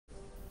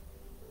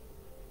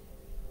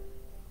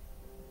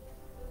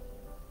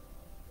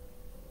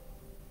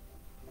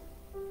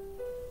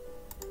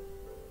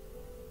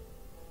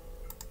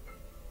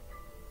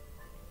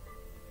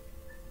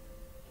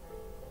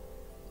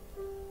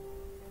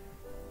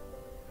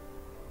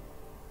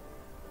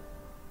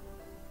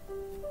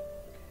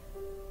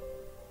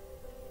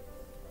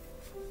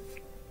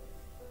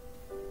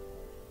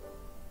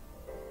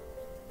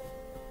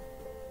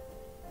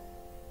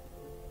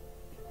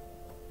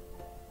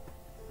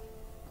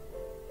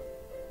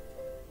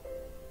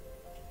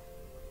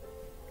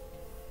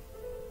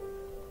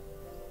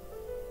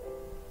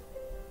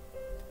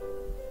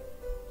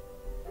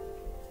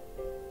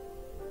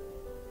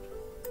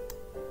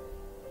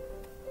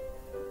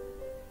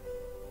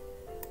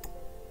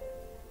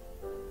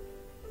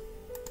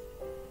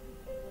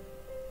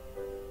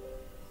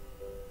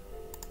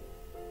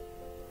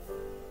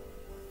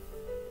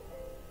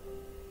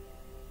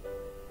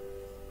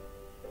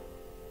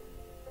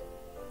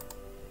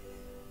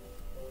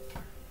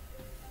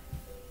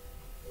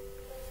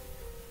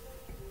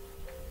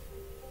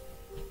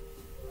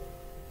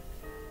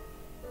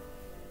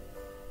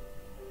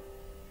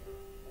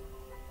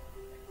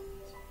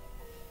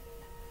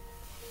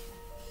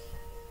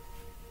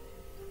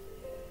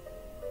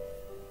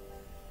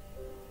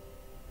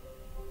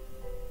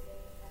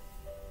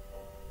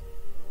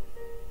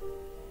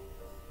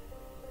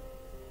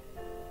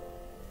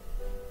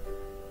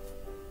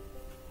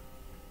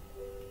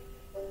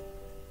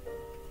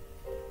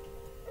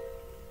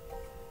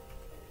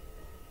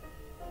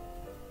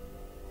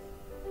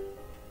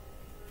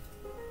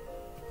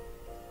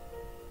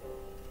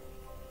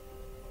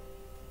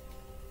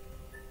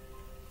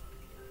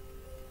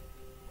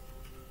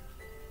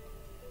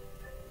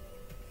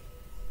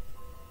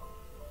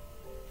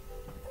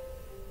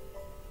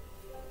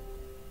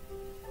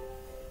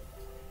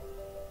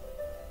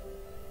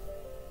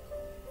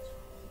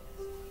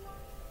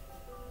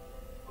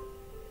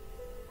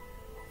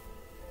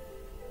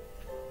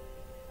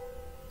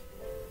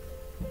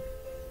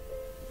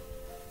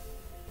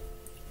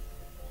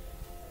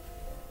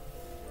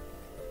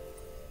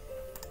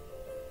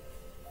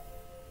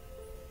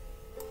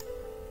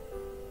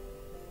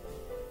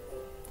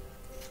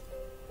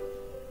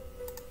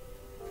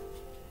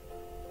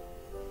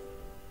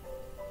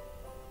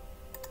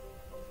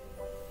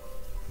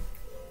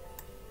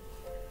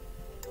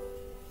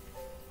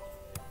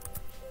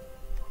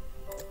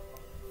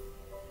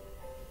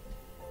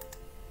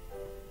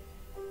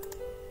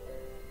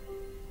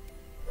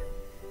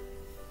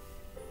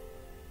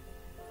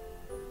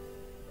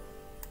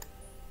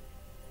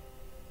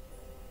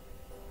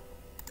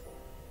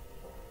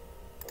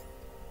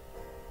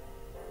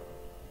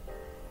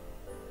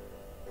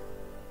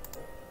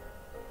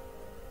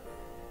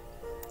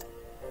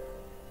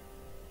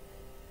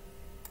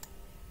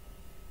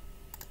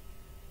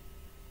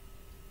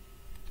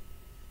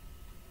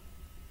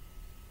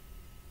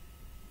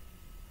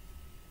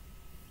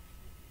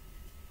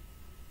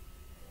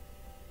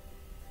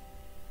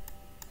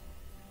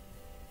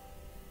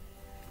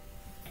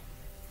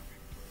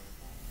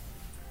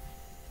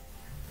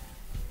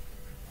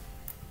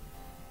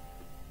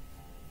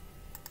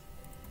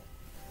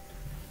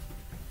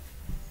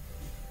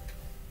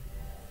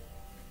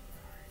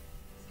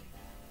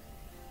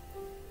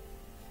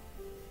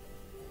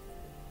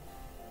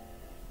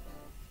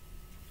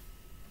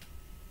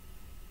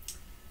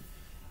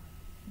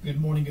Good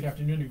morning, good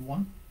afternoon,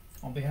 everyone.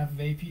 On behalf of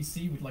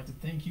AFPC, we'd like to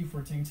thank you for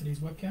attending today's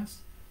webcast.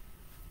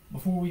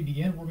 Before we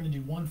begin, we're going to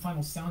do one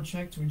final sound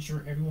check to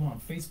ensure everyone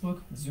on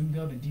Facebook,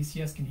 ZoomGov, and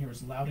DCS can hear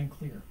us loud and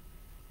clear.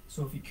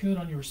 So if you could,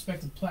 on your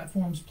respective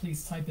platforms,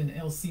 please type in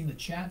LC in the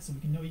chat so we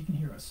can know you can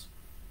hear us.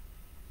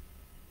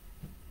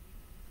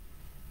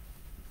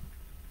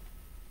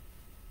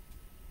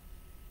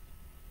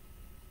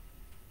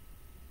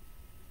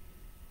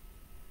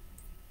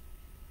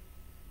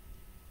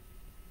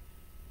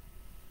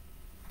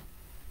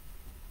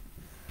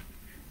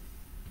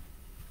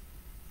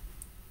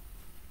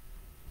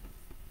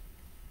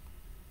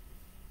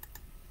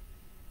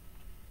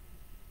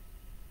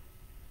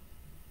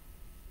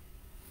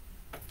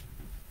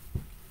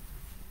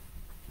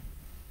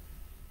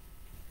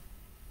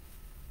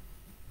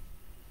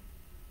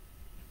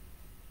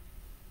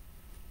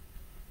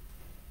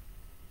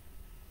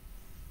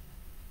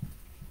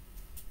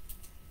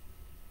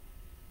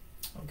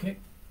 Okay,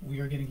 we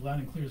are getting loud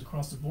and clear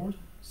across the board.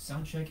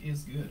 Sound check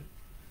is good.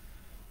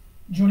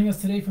 Joining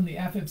us today from the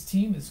AFIPPS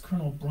team is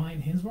Colonel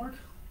Brian Hinsmark.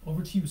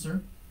 Over to you,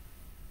 sir.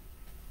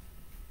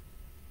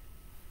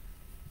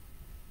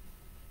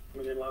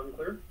 Coming in loud and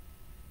clear?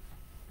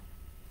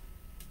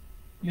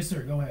 Yes,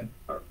 sir, go ahead.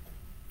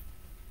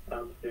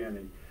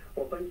 Outstanding.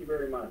 Well, thank you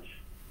very much.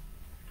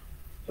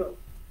 So,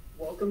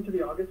 welcome to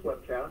the August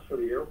webcast for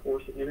the Air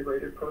Force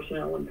Integrated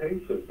Personnel and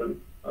Pay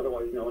System,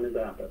 otherwise known as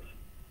AFIPPS.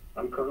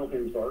 I'm Colonel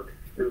Hinsmark,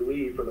 your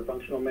lead for the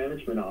Functional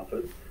Management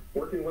Office,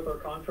 working with our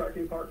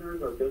contracting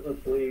partners, our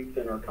business leads,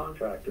 and our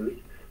contractors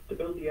to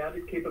build the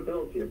added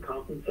capability of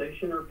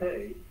compensation or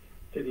pay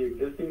to the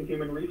existing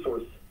human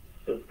resource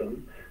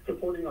system,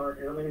 supporting our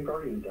airmen and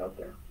guardians out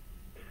there.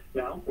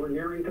 Now, we're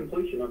nearing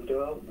completion of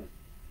development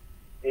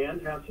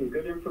and have some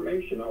good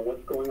information on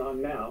what's going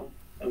on now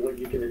and what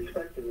you can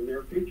expect in the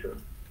near future.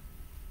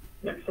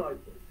 Next slide,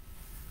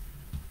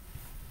 please.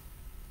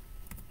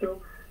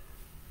 So,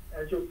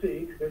 as you'll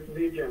see, this is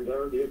the agenda,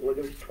 or the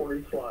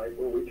obligatory slide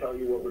where we tell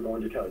you what we're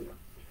going to tell you.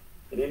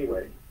 And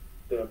anyway,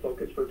 the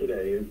focus for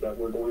today is that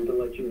we're going to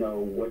let you know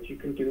what you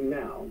can do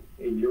now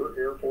in your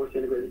Air Force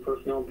Integrated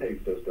Personnel and Pay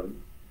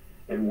System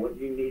and what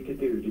you need to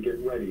do to get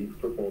ready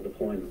for full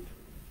deployment.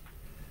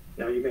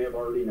 Now, you may have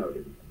already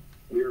noted,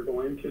 we are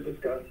going to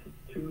discuss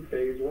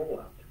two-phase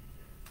rollout,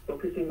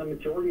 focusing the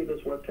majority of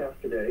this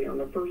webcast today on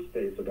the first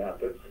phase of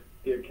AFIPPS,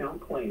 the account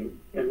claim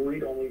and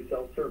read-only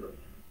self-service,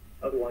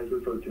 otherwise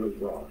referred to as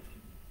ROS.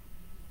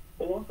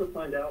 We'll also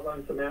plan to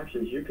outline some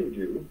actions you can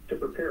do to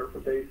prepare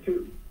for phase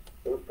 2,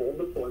 or full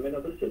deployment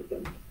of the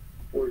system,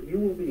 where you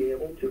will be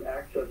able to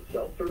access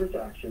self-service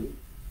actions,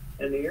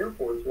 and the Air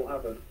Force will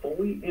have a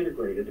fully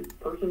integrated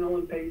personnel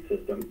and pay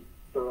system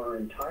for our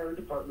entire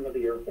Department of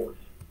the Air Force.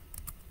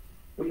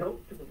 We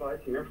hope to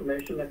provide some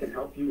information that can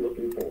help you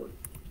looking forward.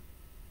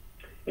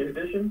 In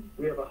addition,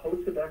 we have a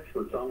host of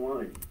experts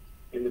online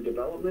in the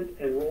development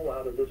and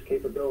rollout of this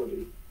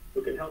capability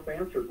who can help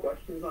answer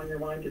questions on your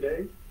mind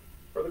today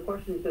or the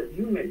questions that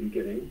you may be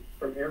getting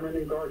from airmen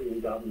and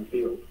guardians out in the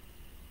field.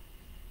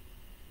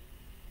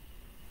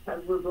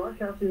 As we're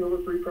broadcasting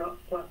over 3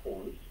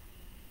 platforms,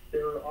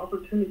 there are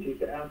opportunities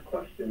to ask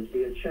questions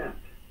via chat,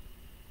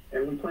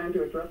 and we plan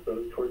to address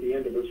those toward the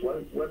end of this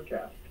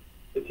webcast.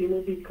 The team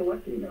will be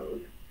collecting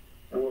those,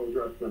 and we'll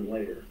address them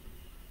later.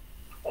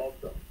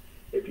 Also,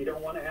 if you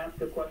don't want to ask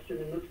a question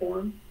in this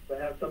forum, but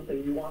have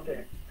something you want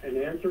an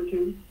answer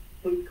to,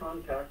 please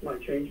contact my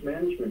change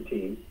management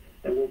team,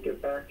 and we'll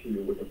get back to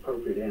you with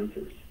appropriate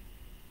answers.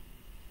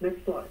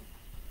 Next slide.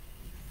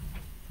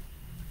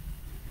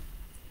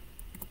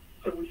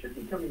 So we should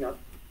be coming up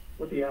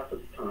with the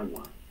AFIPPS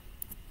timeline.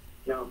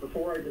 Now,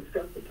 before I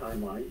discuss the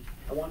timeline,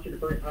 I want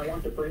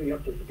to bring you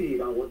up to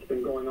speed on what's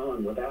been going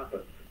on with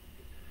AFIPPS.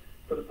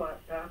 For the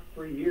past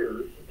 3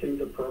 years,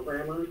 teams of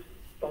programmers,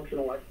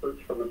 functional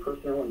experts from the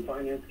personnel and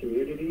finance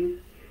communities,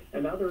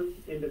 and other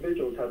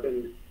individuals have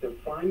been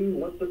defining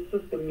what the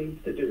system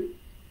needs to do,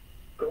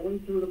 going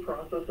through the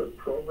process of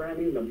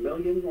programming the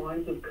million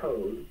lines of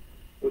code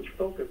which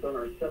focus on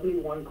our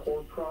 71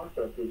 core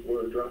processes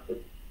we're addressing.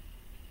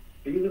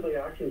 These are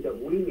the actions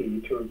that we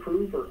need to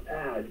improve or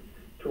add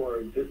to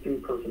our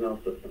existing personnel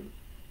systems.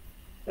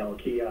 Now, a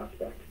key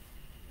aspect.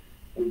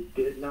 We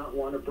did not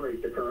want to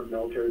break the current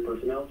military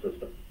personnel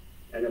system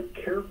and have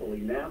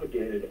carefully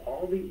navigated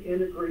all the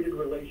integrated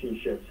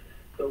relationships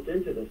built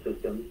into the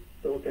system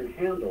so it can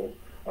handle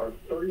our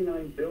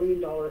 $39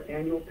 billion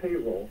annual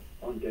payroll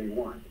on day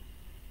 1.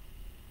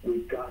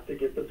 We've got to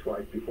get this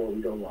right before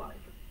we go live.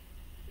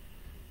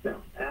 Now,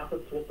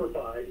 AFIPPS will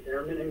provide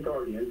airmen and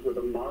guardians with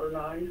a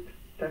modernized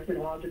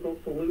technological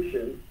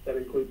solution that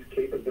includes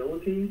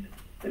capabilities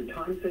and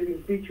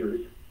time-saving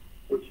features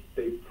which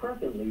they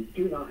presently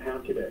do not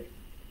have today.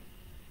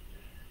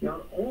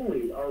 Not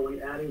only are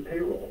we adding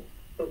payroll,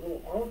 but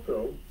we'll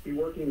also be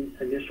working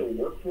initial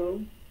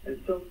workflow and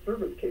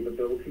self-service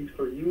capabilities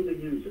for you, the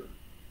user,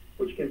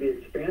 which can be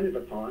expanded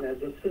upon as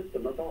the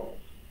system evolves.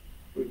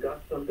 We've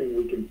got something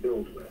we can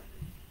build with.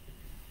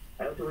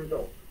 As a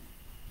result,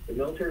 The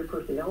military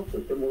personnel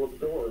system will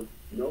absorb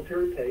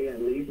military pay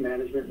and leave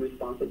management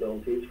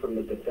responsibilities from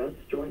the Defense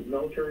Joint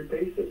Military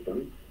Pay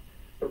System,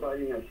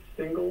 providing a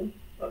single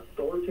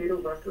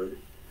authoritative record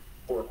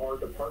for our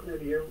Department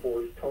of the Air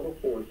Force Total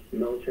Force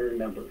military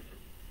members.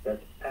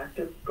 That's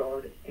active,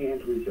 guard,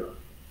 and reserve.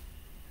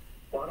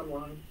 Bottom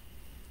line,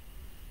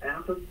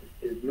 AFIPPS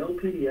is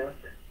MilPDS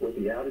with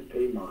the added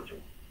pay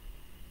module.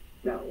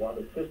 Now, while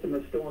the system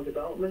is still in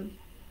development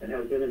and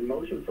has been in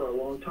motion for a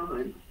long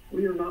time,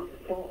 we are not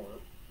far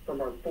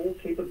from our full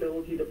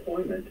capability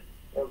deployment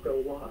or go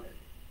live.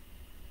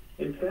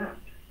 In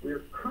fact, we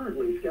are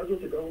currently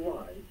scheduled to go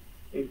live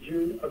in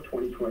June of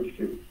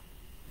 2022.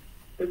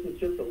 This is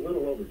just a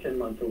little over 10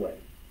 months away.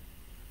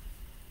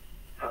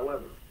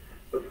 However,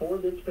 before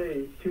this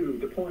phase 2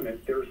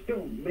 deployment, there are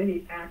still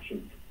many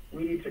actions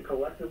we need to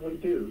collectively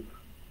do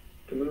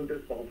to move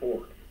this ball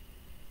forward.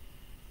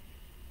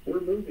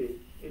 We're moving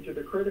into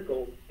the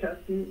critical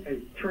testing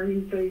and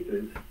training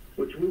phases,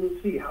 which we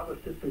will see how the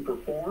system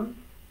performs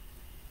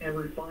and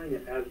refine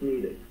it as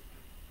needed.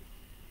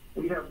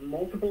 We have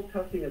multiple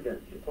testing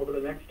events over the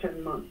next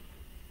 10 months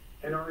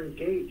and are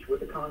engaged with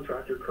the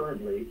contractor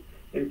currently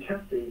in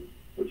testing,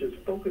 which is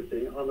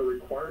focusing on the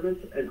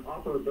requirements and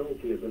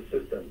operability of the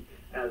system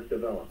as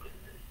developed.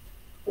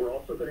 We're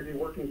also going to be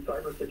working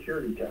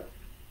cybersecurity tests,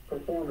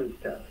 performance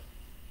tests,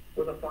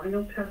 with a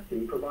final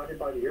testing provided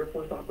by the Air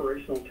Force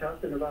Operational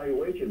Test and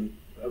Evaluation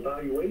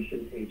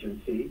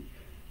Agency,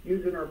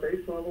 using our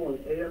base level and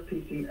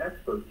AFPC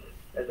experts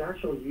as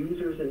actual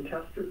users and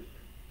testers.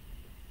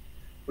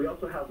 We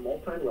also have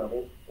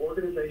multi-level,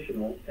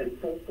 organizational, and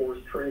full force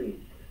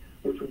training,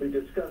 which will be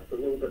discussed a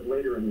little bit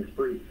later in this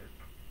brief.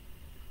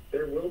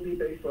 There will be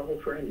base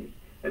level training,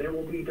 and it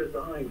will be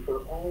designed for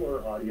all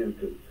our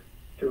audiences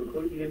to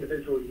include the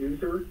individual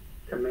user,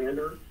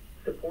 commander,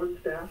 support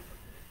staff,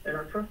 and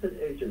our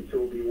trusted agents who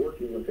will be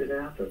working within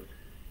AFIPPS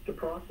to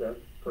process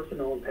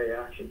personnel and pay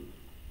actions.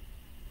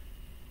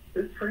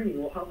 This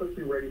training will help us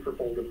be ready for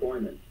full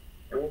deployment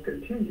and will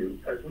continue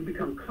as we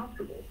become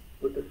comfortable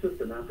with the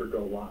system after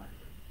go live.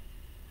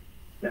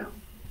 Now,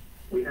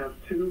 we have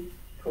 2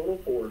 total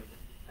force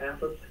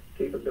AFIPPS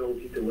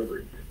capability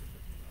deliveries.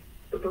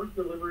 The first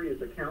delivery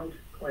is account,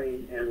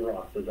 claim, and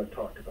ROS, as I've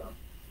talked about,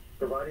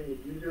 providing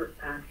the user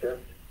access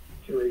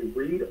to a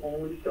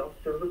read-only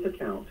self-service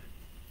account,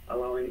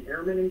 allowing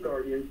airmen and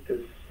guardians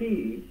to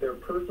see their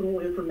personal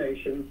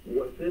information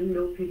within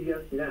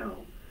MilPDS now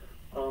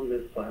on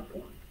this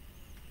platform.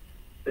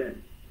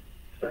 Then,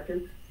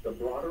 second, the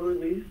broader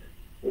release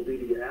will be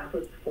the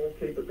AFIPPS full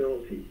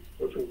capability,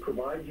 which will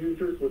provide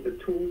users with the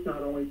tools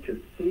not only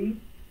to see,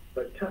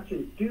 but touch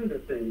and do the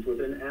things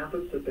within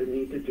AFIPPS that they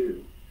need to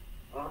do,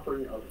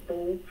 offering a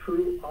full,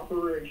 true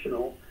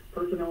operational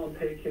personnel and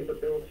pay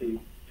capability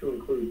to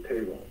include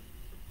payroll.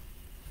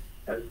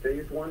 As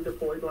phase 1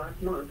 deployed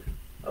last month,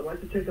 I'd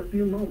like to take a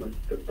few moments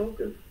to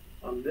focus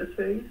on this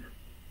phase,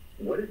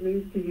 what it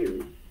means to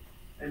you,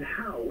 and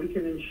how we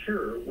can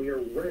ensure we are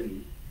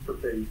ready for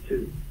phase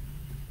 2.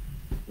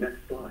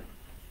 Next slide.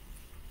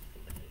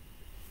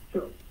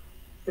 So,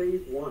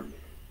 phase 1,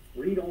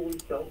 read-only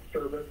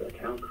self-service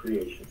account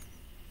creation.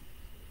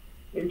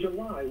 In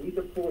July, we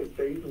deployed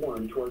phase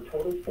 1 to our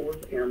Total Force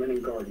Airmen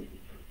and Guardians.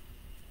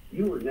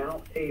 You are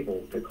now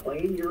able to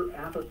claim your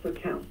AFIPPS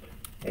account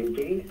and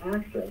gain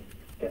access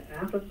to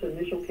AFIPPS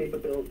initial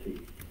capability,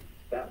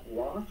 that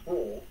ROS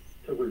role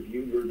to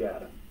review your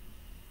data.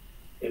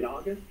 In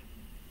August,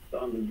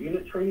 on the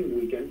unit training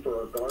weekend for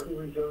our Guard and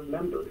Reserve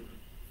members,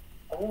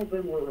 all of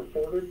them were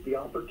afforded the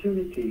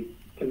opportunity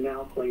to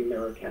now claim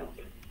their account.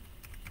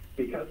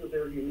 Because of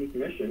their unique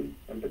mission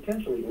and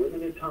potentially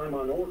limited time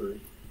on orders,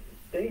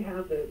 they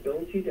have the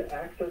ability to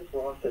access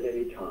ROS at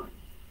any time,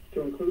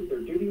 to include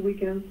their duty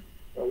weekends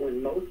or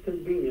when most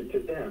convenient to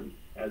them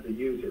as a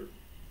user.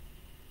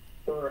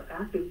 For our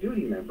active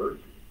duty members,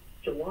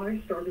 July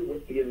started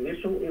with the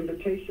initial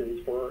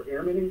invitations for our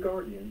airmen and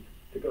guardians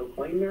to go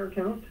claim their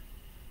account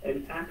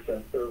and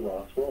access their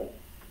ROS role.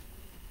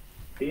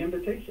 The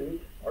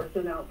invitations are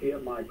sent out via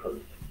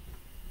MyPost.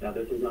 Now,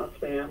 this is not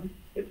spam,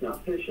 it's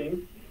not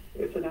phishing,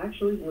 it's an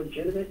actually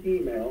legitimate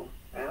email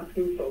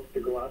asking folks to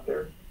go out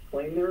there,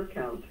 claim their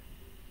account,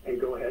 and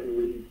go ahead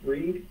and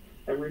read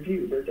and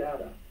review their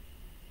data.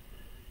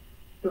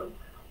 So,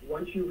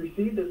 once you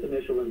receive this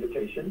initial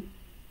invitation,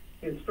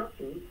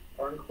 instructions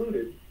are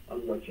included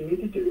on what you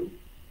need to do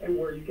and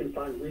where you can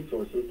find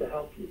resources to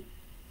help you.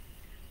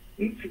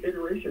 Each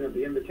iteration of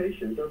the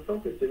invitations are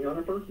focusing on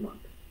a birth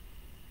month.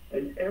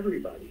 And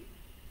everybody,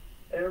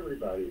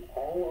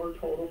 all our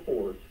total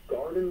force,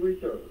 Guard and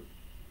Reserve,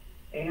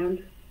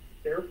 and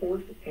Air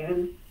Force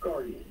and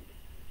Guardians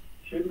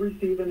should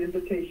receive an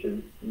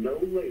invitation no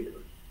later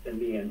than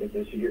the end of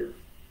this year.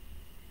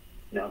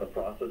 Now, the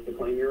process to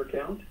claim your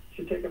account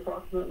should take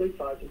approximately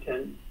 5 to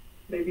 10,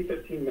 maybe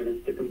 15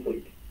 minutes to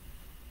complete,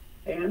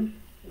 and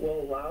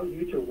will allow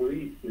you to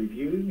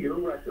review your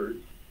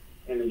records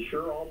and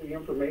ensure all the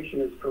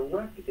information is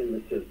correct in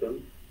the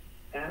system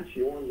at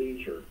your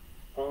leisure,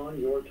 on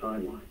your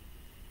timeline.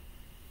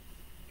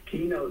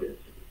 Key note is,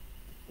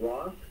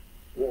 ROS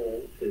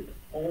role is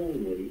only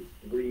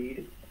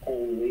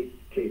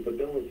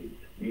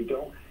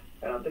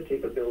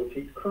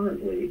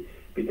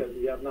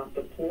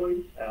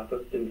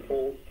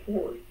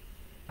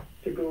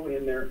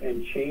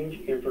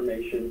change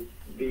information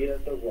via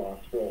the ROS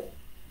role.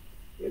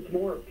 It's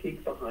more a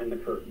peek behind the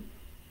curtain,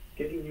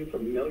 getting you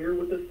familiar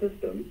with the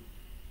system,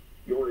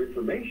 your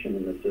information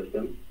in the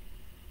system,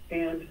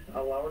 and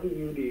allowing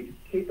you the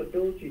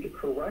capability to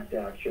correct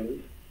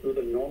actions through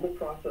the normal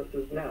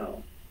processes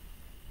now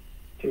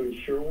to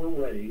ensure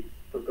we're ready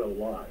for go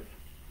live.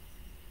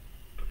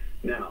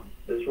 Now,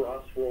 this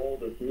ROS role,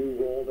 this new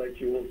role that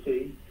you will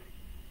see,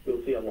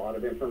 you'll see a lot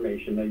of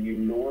information that you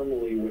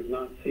normally would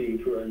not see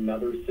through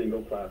another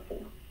single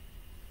platform.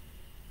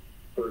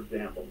 For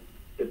example,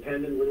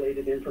 dependent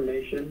related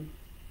information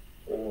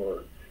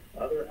or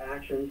other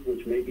actions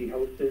which may be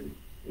hosted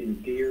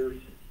in DEERS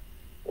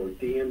or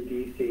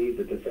DMDC,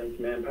 the Defense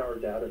Manpower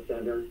Data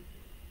Center.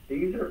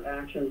 These are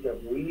actions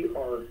that we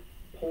are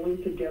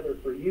pulling together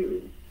for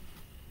you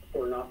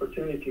for an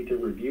opportunity to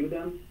review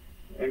them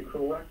and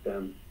correct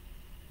them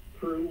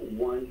through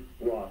one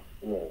ROS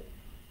role.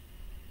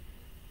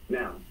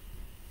 Now,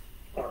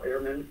 our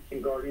airmen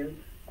and guardians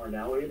are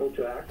now able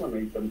to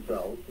acclimate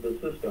themselves to the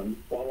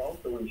system while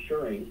also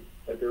ensuring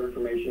that their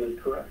information is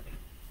correct.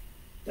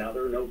 Now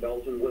there are no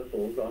bells and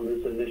whistles on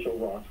this initial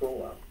ROS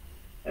rollout,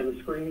 and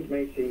the screens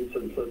may seem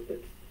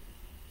simplistic,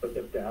 but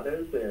the data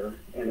is there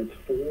and it's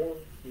for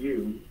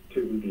you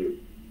to review.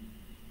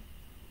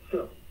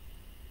 So,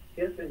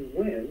 if and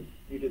when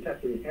you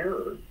detect an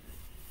error,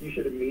 you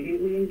should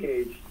immediately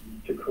engage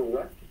to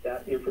correct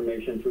that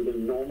information through the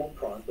normal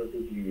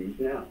processes you use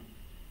now.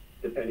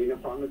 Depending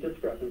upon the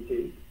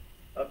discrepancy,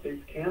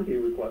 updates can be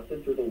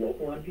requested through the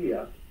local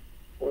MPS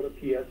or the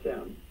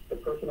PSM, the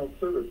Personal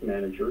Service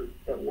Manager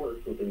that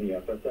works within the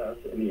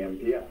FSS and the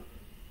MPS.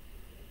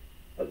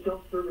 A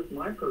self-service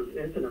MyPERS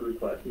incident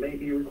request may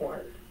be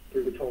required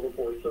through the Total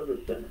Force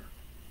Service Center.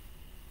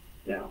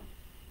 Now,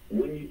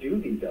 when you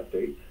do these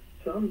updates,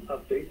 some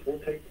updates will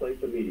take place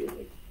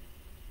immediately.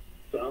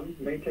 Some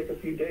may take a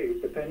few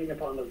days depending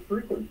upon the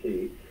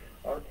frequency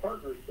our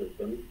partner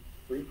systems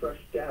refresh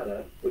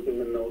data within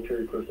the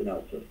military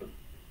personnel system.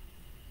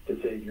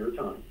 To save your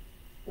time,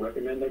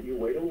 recommend that you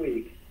wait a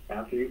week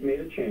after you've made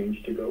a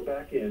change to go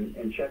back in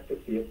and check to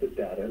see if the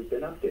data has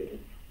been updated.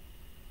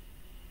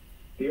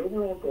 The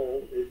overall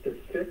goal is to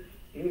fix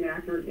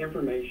inaccurate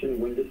information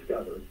when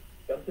discovered,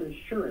 thus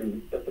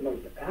ensuring that the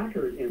most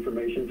accurate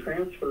information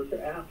transfers to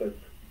AFIPPS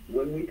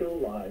when we go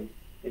live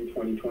in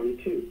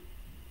 2022.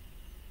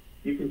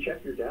 You can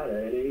check your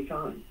data at any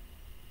time.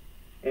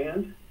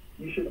 And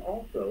you should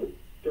also,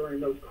 during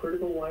those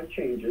critical life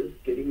changes,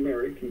 getting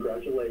married,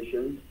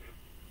 congratulations,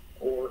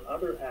 or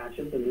other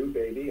actions, a new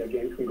baby,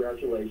 again,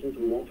 congratulations.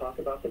 We won't talk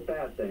about the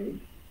bad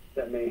things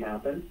that may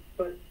happen,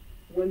 but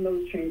when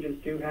those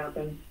changes do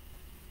happen,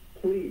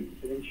 please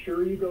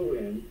ensure you go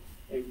in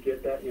and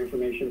get that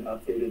information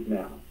updated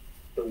now.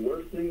 The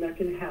worst thing that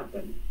can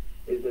happen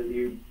is that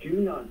you do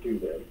not do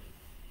this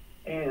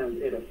and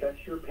it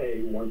affects your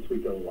pay once we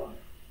go live.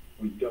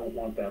 We don't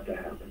want that to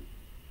happen.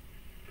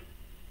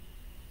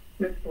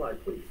 Next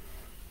slide, please.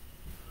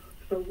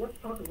 So let's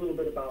talk a little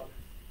bit about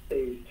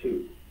phase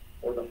 2,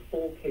 or the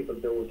full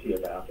capability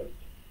of AFIPPS.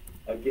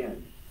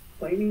 Again,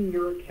 claiming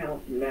your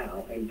account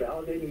now and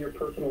validating your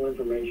personal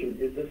information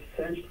is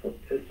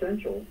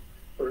essential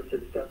for a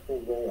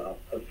successful rollout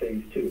of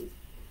phase 2.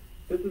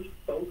 This is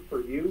both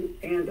for you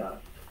and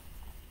us.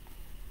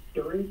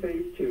 During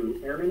phase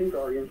 2, Airmen and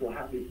Guardians will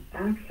have the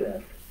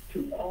access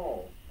to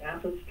all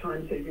AFIPPS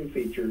time-saving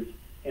features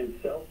and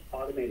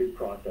self-automated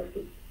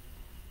processes.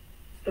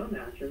 Some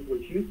actions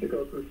which used to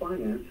go through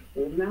finance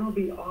will now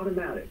be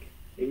automatic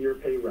in your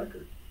pay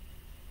record.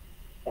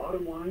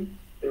 Bottom line,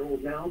 there will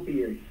now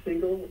be a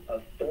single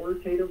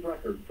authoritative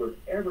record for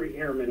every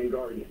Airman and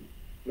Guardian,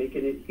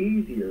 making it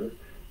easier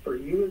for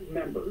you as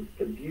members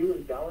to view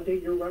and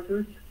validate your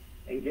records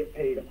and get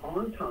paid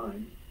on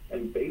time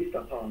and based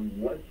upon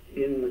what's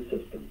in the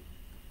system.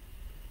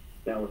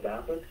 Now with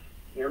AFIPPS,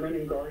 Airmen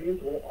and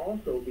Guardians will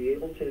also be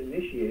able to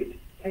initiate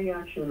pay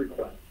action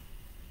requests,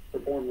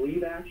 perform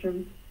leave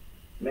actions,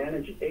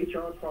 manage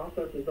HR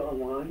processes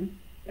online,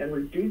 and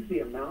reduce the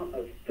amount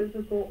of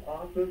physical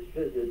office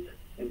visits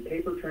and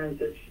paper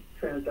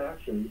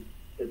transactions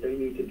that they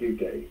need to do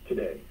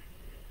today.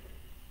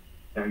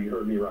 Now you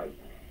heard me right.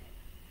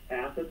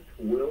 AFIPPS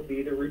will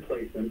be the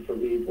replacement for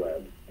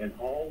LeaveWeb, and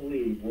all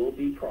leave will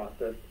be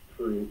processed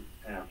through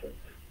AFIPPS.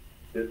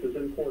 This is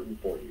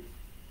important for you.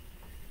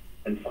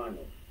 And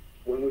finally,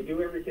 when we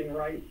do everything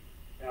right,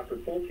 after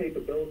full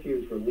capability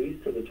is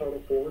released to the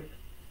total force,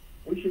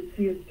 we should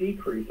see a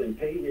decrease in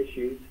pay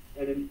issues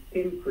and an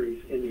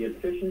increase in the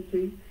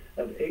efficiency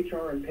of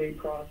HR and pay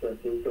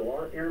processes so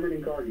our Airmen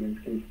and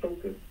Guardians can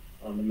focus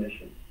on the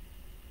mission.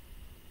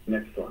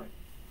 Next slide.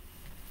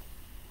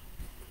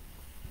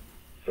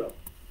 So,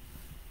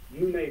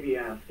 you may be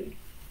asking,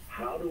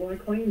 how do I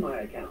claim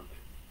my account?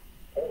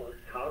 Or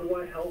how do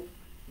I help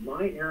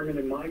my Airmen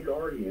and my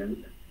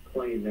Guardians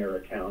claim their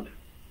account?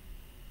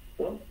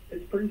 Well,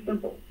 it's pretty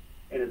simple,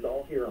 and it's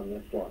all here on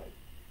this slide.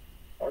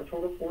 Our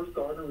Total Force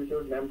Guard and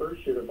Reserve members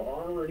should have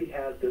already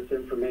had this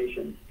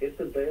information. It's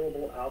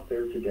available out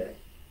there today.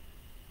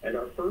 and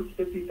our first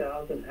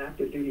 50,000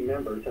 active duty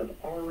members have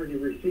already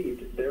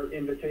received their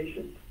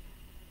invitations.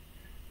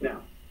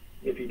 Now,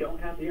 if you don't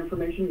have the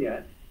information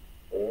yet,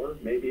 or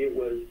maybe it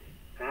was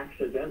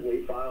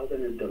accidentally filed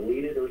in a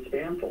deleted or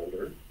spam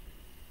folder,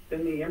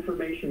 then the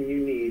information you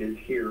need is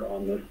here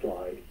on this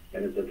slide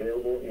and is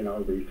available in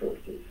our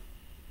resources.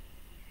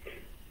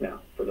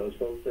 Now, for those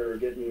folks that are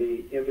getting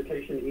the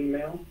invitation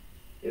email,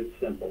 it's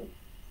simple.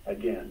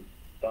 Again,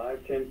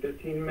 5, 10,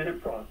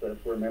 15-minute process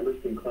where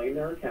members can claim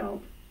their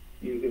account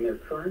using their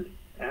current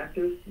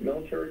active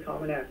military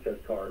common access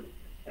card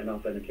and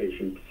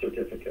authentication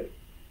certificate.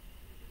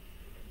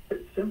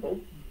 It's simple,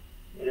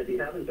 and if you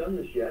haven't done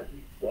this yet,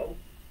 well,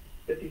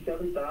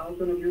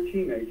 57,000 of your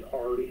teammates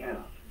already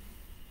have.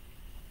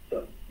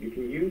 So you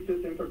can use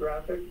this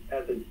infographic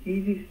as an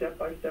easy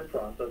step-by-step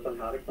process on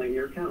how to claim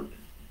your account.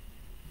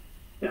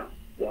 Now,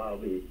 while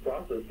the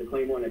process to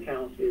claim one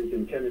account is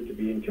intended to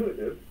be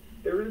intuitive,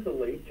 there is a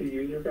link to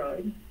user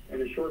guide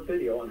and a short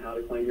video on how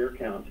to claim your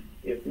account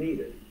if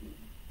needed.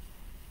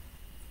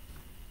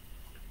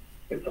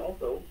 It's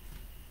also,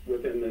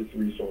 within these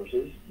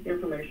resources,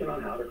 information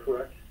on how to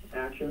correct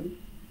actions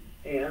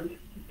and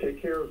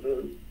take care of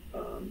the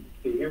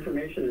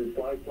information in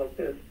slides like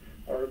this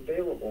are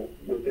available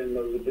within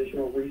those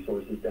additional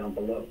resources down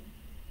below.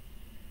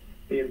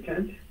 The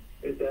intent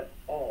is that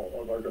all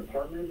of our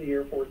Department of the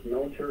Air Force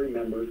military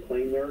members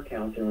claim their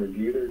accounts and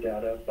review their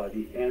data by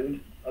the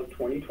end of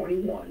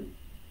 2021,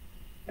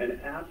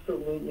 and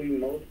absolutely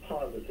most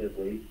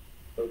positively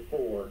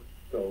before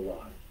go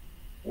live.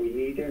 We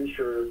need to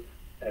ensure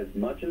as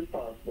much as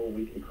possible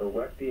we can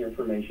correct the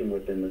information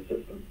within the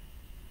system.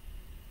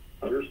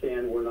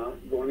 Understand, we're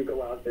not going to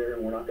go out there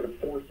and we're not going to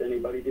force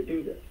anybody to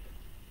do this.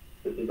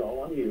 This is all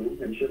on you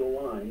and should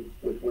align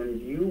with when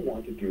you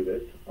want to do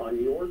this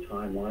on your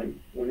timeline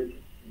when it's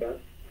best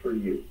for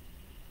you.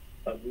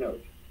 Of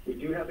note, we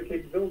do have the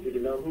capability to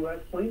know who has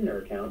claimed their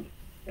account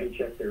and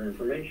check their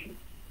information.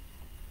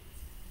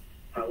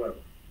 However,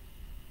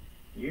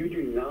 you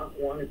do not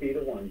want to be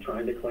the one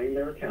trying to claim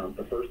their account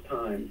the first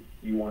time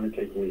you want to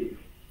take leave.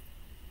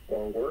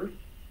 Or worse,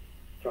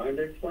 trying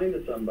to explain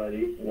to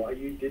somebody why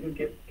you didn't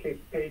get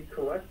paid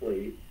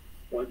correctly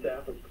once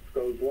AFIPPS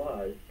goes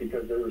live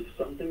because there was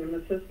something in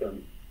the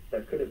system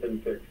that could have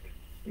been fixed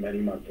many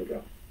months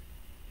ago.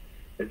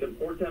 It's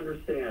important to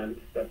understand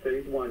that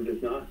Phase 1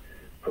 does not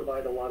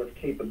provide a lot of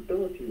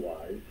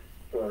capability-wise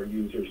for our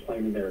users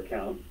claiming their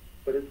account,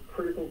 but it's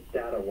critical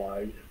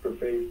data-wise for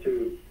Phase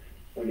 2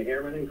 when the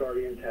airmen and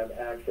guardians have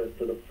access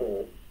to the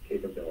full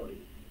capability.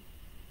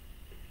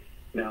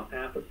 Now,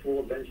 AFIPPS will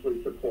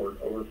eventually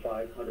support over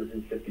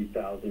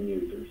 550,000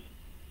 users.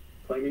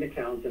 Claiming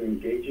accounts and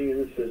engaging in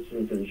the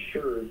systems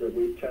ensures that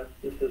we test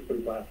the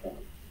system platform.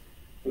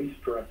 We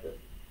stress it,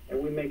 and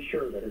we make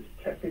sure that it's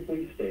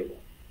technically stable.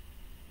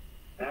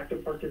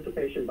 Active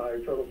participation by our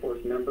Total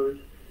Force members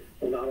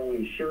will not only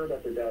ensure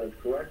that the data is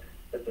correct,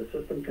 that the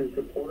system can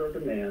support our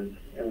demands,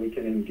 and we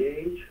can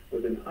engage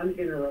with an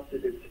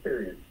uninterrupted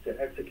experience to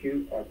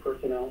execute our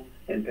personnel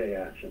and pay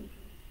actions.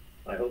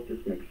 I hope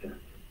this makes sense.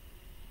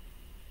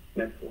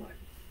 Next slide.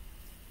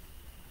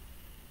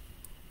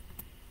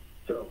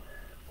 So,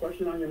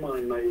 question on your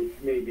mind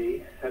may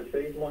be, has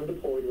Phase 1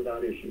 deployed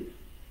without issues?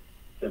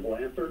 Simple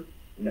answer,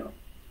 no.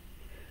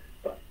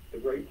 But the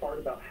great part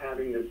about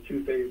having this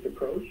two-phased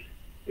approach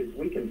is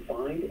we can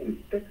find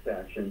and fix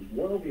actions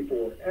well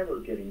before ever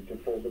getting to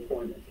full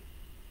deployment.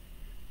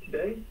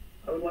 Today,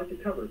 I would like to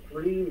cover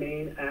 3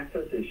 main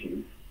access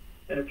issues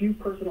and a few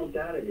personal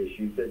data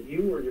issues that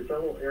you or your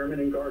fellow airmen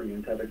and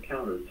guardians have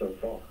encountered so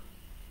far.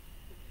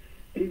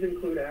 These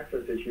include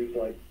access issues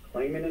like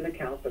claiming an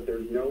account but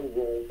there's no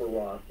role for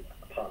ROS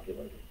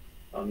populated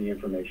on the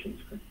information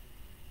screen,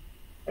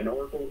 an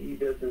Oracle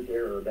e-business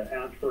error that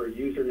asks for a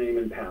username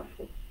and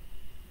password,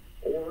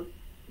 or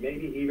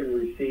maybe even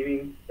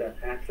receiving that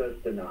access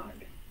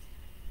denied.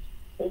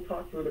 We'll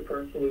talk through the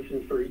current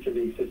solutions for each of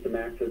these system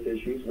access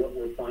issues, what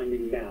we're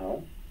finding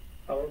now.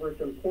 However,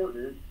 it's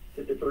important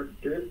to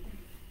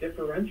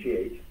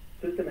differentiate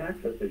system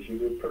access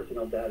issues with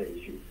personal data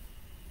issues.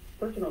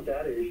 Personal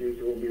data issues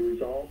will be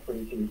resolved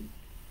from some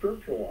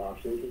virtual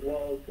options as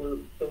well as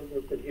those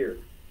listed here,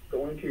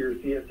 going to your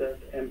CSS,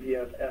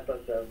 MPF,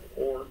 FSS,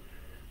 or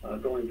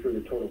going through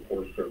the Total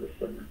Force Service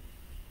Center.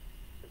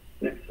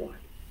 Next slide.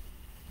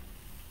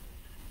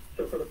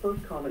 So for the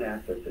first common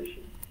access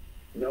issue,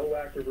 no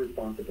active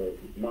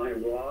responsibility. My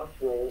ROS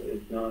role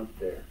is not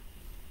there.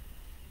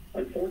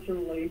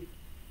 Unfortunately,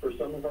 for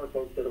some of our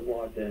folks that have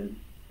logged in,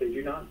 they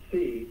do not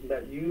see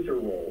that user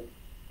role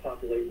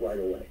populate right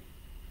away.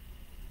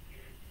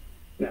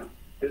 Now,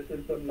 this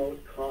is the most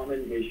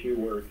common issue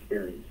we're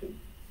experiencing.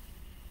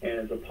 And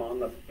it's upon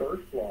the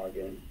first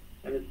login,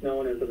 and it's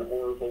known as an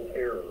Oracle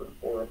error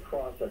or a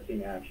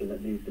processing action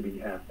that needs to be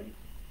happening.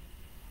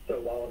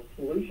 So while a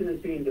solution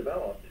is being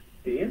developed,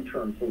 the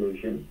interim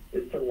solution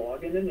is to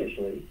log in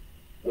initially,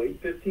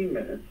 wait 15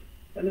 minutes,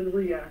 and then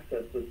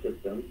re-access the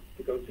system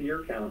to go to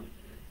your account.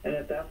 And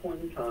at that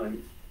point in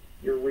time,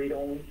 your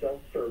read-only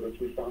self-service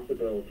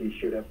responsibility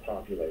should have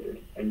populated,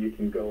 and you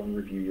can go and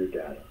review your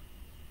data.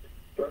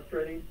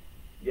 Frustrating?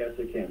 Yes,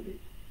 it can be.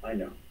 I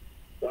know.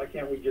 Why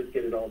can't we just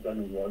get it all done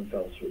in one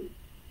fell swoop?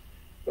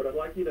 What I'd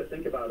like you to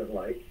think about it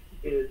like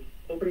is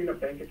opening a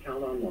bank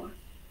account online.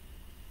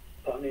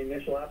 Upon the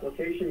initial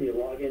application, you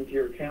log into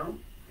your account,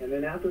 and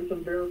then after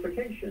some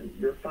verification,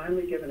 you're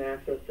finally given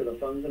access to the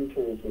funds and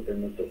tools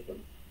within the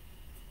system.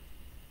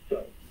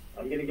 So,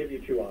 I'm going to give you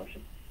two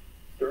options.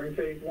 During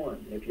phase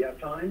one, if you have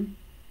time,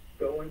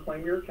 go and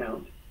claim your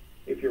account.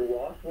 If your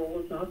Ross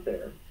roll is not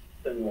there,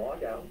 then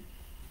log out,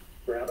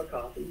 grab a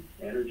coffee,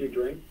 energy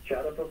drink,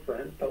 chat up a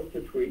friend, post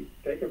a tweet,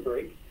 take a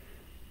break,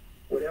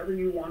 whatever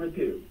you want to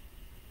do.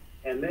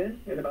 And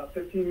then, in about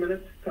 15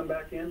 minutes, come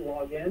back in,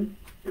 log in,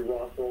 your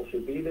Ross roll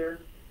should be there,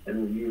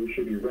 and you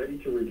should be ready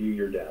to review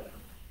your data.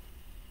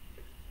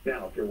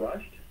 Now, if you're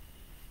rushed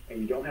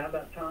and you don't have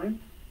that time,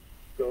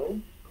 go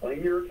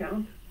claim your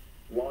account,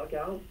 log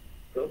out,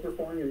 go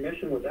perform your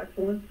mission with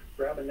excellence,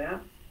 grab a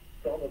nap,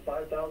 solve a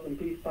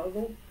 5,000-piece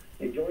puzzle,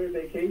 enjoy a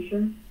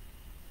vacation.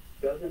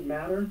 Doesn't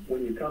matter.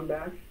 When you come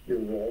back, your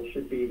roll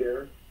should be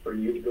there for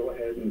you to go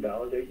ahead and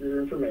validate your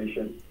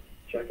information,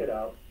 check it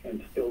out,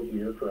 and still do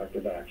your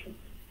corrective actions.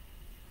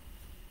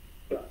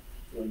 But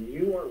when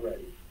you are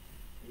ready,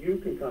 you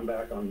can come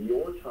back on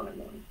your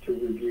timeline to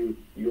review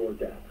your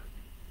data.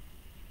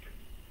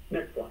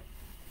 Next slide.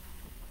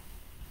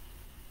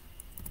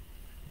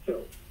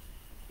 So,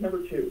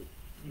 number two,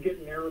 you get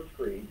an error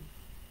screen.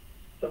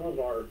 Some of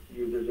our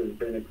users have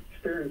been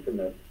experiencing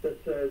this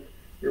that says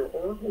your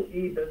Oracle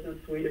e-Business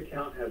Suite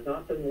account has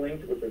not been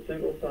linked with a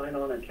single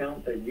sign-on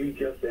account that you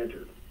just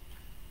entered.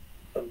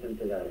 Something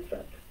to that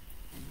effect.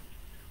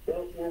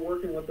 Well, we're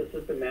working with the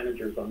system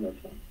managers on this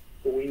one,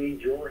 but we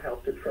need your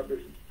help to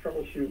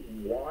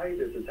troubleshoot why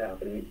this is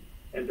happening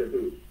and to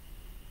who.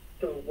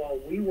 So while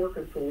we work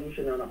a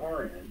solution on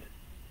our end,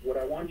 what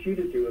I want you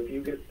to do if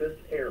you get this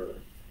error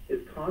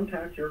is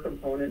contact your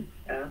component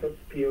AFIPPS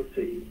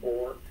POC,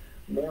 or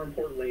more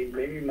importantly,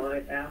 maybe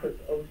my AFIPPS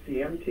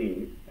OCM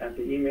team at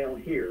the email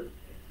here,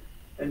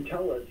 and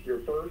tell us your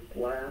first,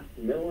 last,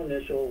 middle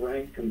initial,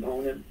 rank,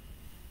 component,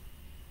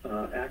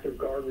 active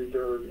guard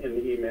reserve in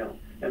the email,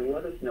 and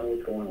let us know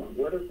what's going on.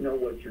 Let us know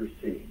what you're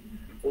seeing.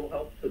 We'll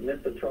help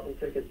submit the trouble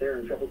ticket there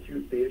and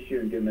troubleshoot the issue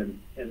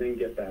and then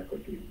get back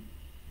with you.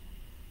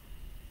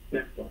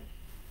 Next slide.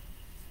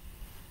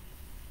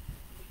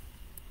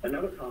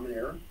 Another common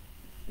error,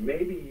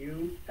 maybe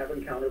you have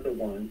encountered the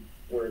one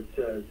where it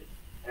says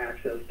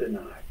access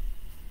denied.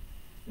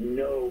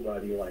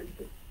 Nobody likes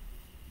it.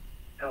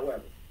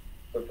 However,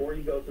 before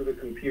you go through the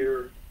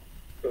computer,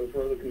 go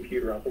throw the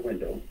computer out the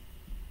window,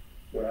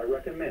 what I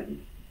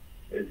recommend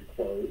is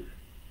close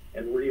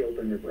and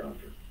reopen your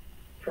browser.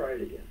 Try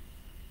it again.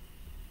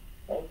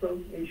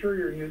 Also, ensure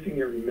you're using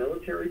your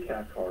military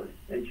CAC card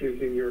and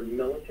choosing your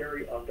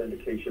military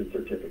authentication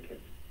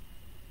certificate.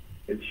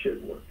 It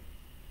should work.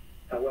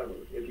 However,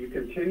 if you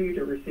continue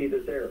to receive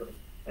this error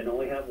and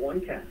only have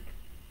one CAC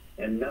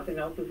and nothing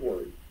else is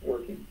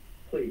working,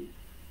 please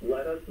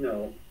let us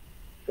know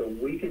so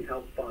we can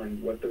help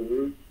find what the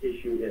root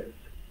issue is.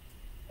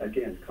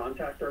 Again,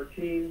 contact our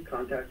team,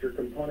 contact your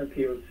component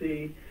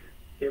POC,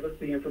 give us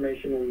the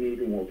information we need,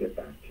 and we'll get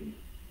back to you.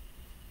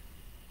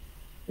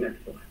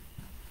 Next slide.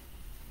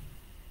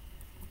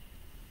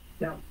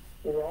 Now,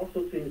 we're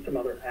also seeing some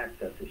other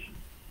access issues.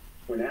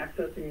 When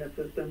accessing the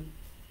system,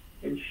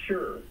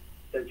 ensure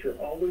that you're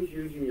always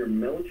using your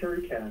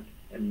military CAC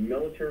and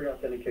military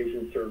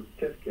authentication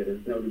certificate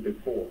as noted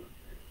before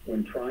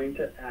when trying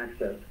to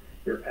access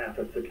your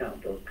AFIPPS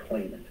account or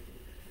claim it.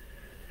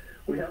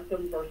 We have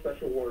some of our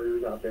special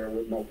warriors out there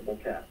with multiple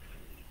CACs.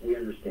 We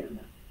understand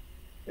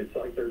that. It's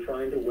like they're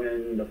trying to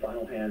win the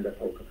final hand at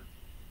poker.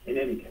 In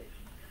any case,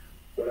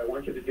 what I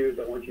want you to do is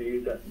I want you to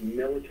use that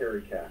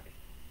military CAC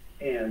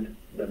and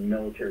the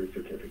military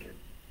certificate.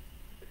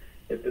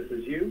 If this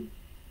is you,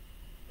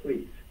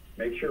 please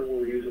make sure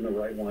we're using the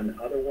right one.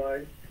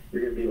 Otherwise,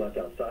 you're going to be left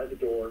outside the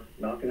door,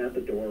 knocking at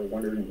the door,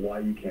 wondering why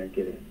you can't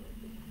get in.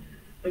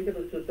 Think of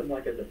the system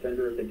like a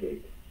defender at the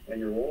gate, and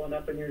you're rolling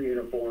up in your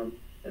uniform,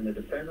 and the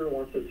defender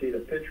wants to see the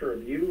picture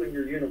of you in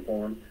your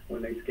uniform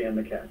when they scan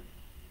the CAC.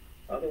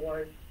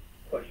 Otherwise,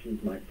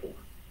 questions might form.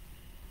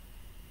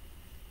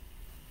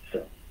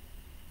 So,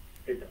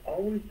 it's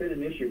always been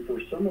an issue for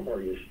some of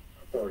our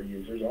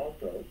users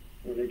also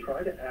when they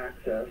try to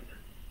access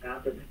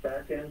AFIPPS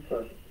backend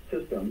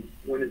system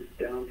when it's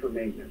down for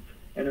maintenance.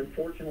 And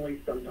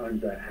unfortunately,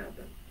 sometimes that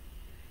happens.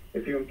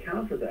 If you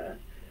encounter that,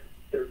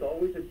 there's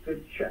always a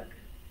good check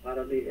out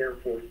of the Air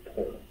Force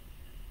portal.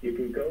 You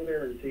can go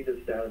there and see the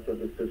status of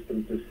the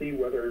system to see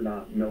whether or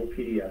not no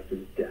PDS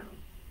is down.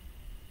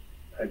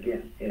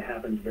 Again, it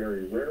happens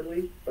very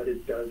rarely, but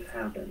it does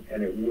happen,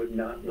 and it would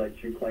not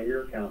let you claim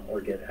your account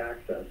or get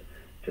access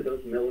to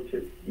those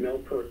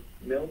MilPERS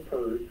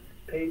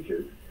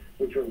pages,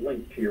 which are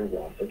linked to your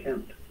Ross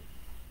account.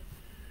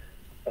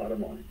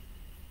 Bottom line,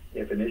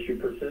 if an issue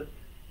persists,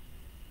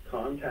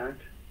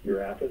 contact your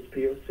AFIPPS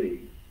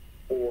POC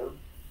or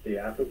the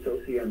AFIPPS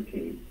OCM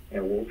team,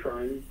 and we'll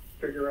try and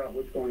figure out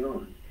what's going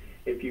on.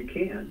 If you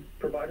can,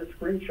 provide a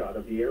screenshot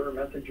of the error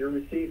message you're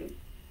receiving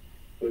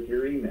with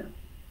your email.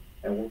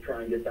 and we'll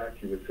try and get back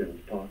to you as soon as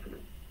possible.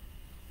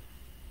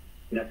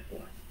 Next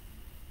slide.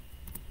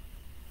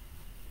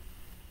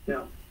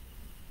 Now,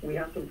 we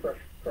have some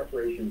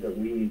preparations that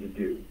we need to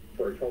do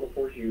for our Total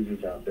Force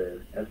users out there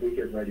as we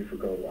get ready for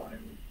Go Live.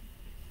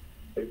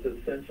 It's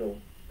essential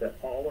that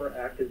all our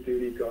active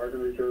duty Guard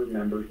and Reserve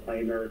members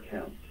claim their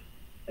accounts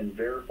and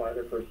verify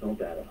their personal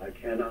data. I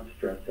cannot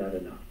stress that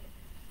enough.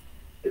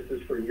 This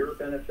is for your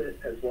benefit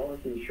as well as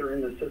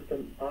ensuring the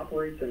system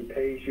operates and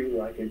pays you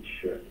like it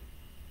should.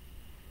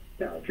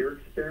 Now, if you're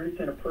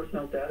experiencing a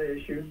personal data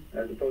issue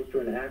as opposed to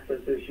an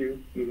access issue,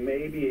 you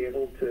may be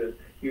able to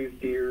use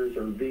DEERS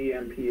or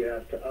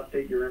VMPF to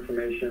update your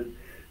information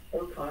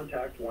or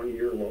contact one of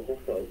your local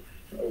folks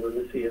over in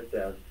the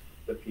CSS,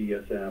 the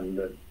PSM,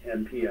 the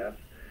NPS,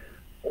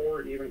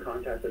 or even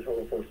contact the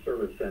Total Force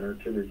Service Center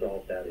to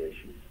resolve data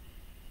issues.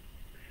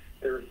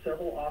 There are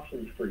several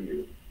options for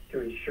you to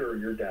ensure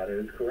your data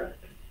is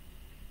correct.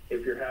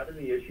 If you're having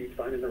the issues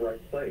finding the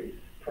right place,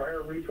 try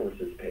our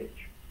resources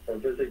page or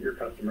visit your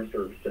customer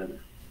service center.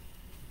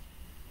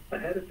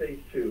 Ahead of phase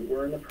 2,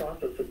 we're in the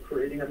process of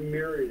creating a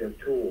myriad of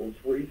tools,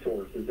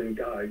 resources, and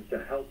guides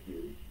to help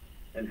you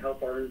and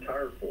help our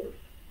entire force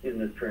in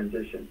this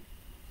transition.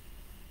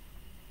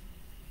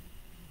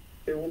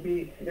 It will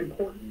be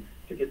important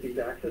to get these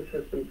access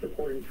system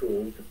supporting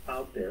tools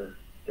out there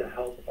to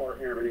help our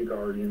airmen and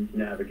guardians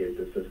navigate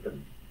the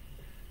system.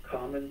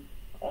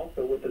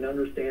 Also with an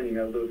understanding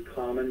of those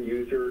common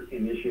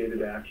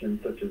user-initiated actions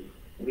such as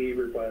leave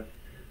requests,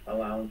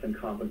 allowance and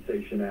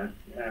compensation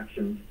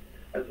actions,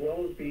 as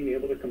well as being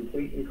able to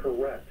complete and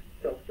correct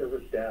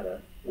self-service data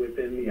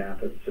within the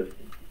AFIPPS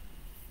system.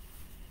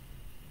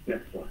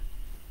 Next slide.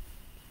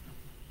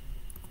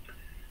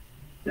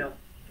 Now,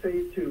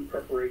 phase 2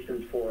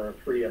 preparations for our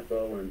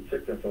 3FO and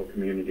 6FO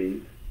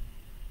communities.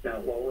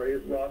 Now, while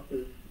Ross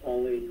is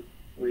only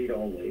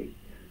read-only,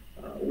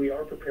 we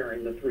are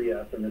preparing the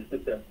 3F and the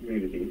 6F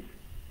communities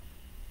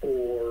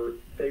for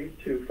phase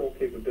 2 full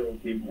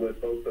capability with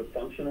both the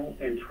functional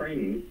and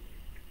training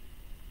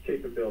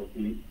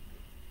capability.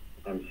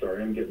 I'm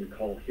sorry, I'm getting a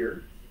call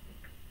here.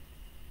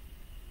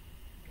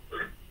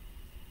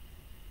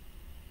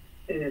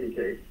 In any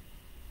case,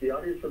 the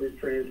audience for this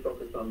training is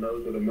focused on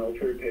those with a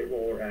military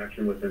payroll or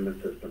action within the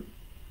system.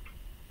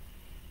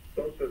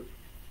 Both the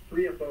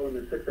 3FO and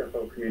the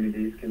 6FO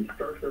communities can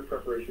start their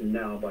preparation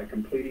now by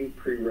completing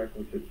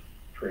prerequisites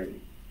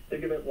training.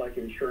 Think of it like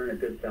ensuring a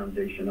good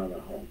foundation on a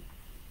home.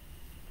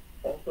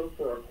 Also,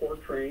 for our core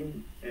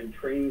training and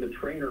training the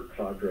trainer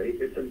cadre,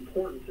 it's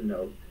important to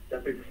note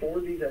that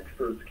before these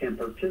experts can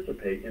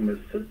participate in the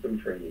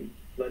system training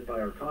led by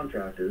our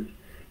contractors,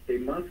 they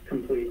must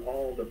complete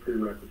all the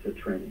prerequisite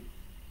training.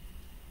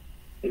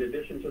 In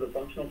addition to the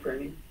functional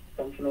training,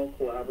 functional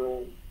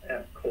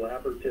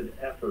collaborative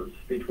efforts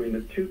between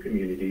the two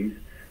communities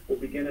will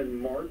begin in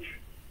March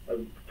of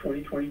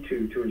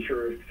 2022 to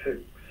ensure a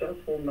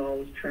successful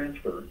knowledge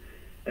transfer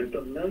and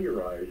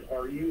familiarize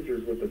our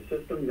users with the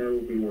system they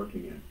will be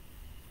working in.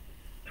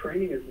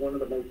 Training is one of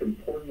the most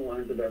important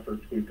lines of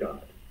efforts we've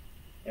got,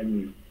 and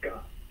we've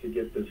got to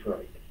get this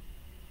right.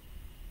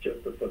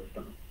 Just a foot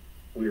stomp.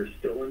 We are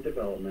still in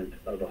development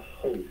of a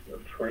host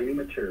of training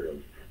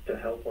materials to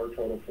help our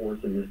total force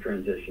in this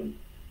transition.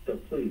 So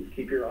please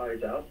keep your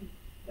eyes out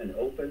and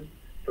open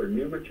for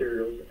new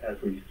materials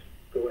as we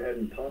go ahead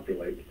and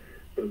populate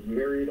those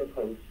myriad of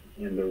hosts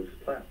and those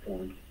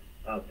platforms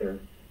out there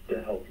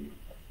to help you.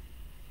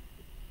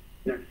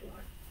 Next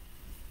slide.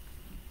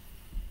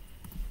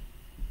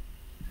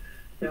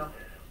 Now,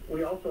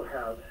 we also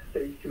have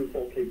phase 2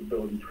 full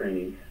capability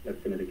training that's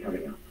going to be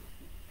coming up.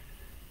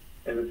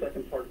 And the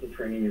second part of the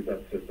training is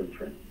that system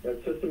training.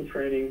 That system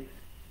training,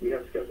 we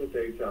have scheduled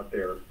dates out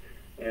there,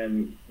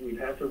 and we've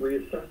had to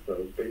reassess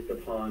those based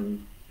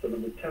upon some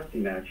of the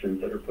testing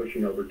actions that are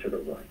pushing over to the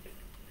right.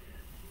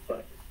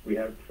 But we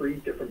have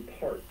 3 different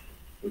parts,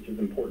 which is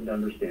important to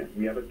understand.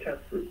 We have a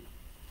test group,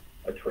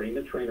 a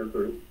train-the-trainer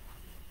group,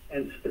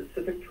 and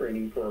specific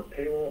training for our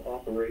payroll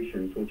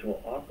operations, which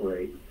will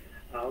operate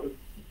out of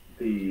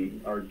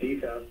our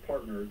DFAS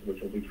partners,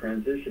 which will be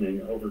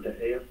transitioning over to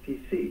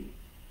AFPC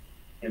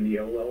and the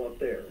OL up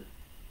there,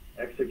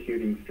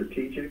 executing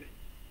strategic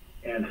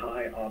and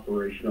high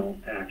operational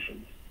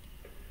actions.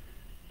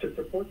 To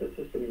support the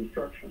system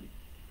instruction,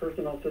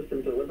 personnel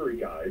system delivery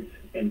guides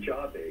and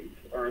job aids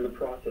are in the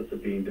process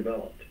of being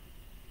developed.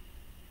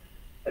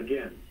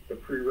 Again, the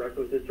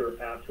prerequisites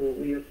are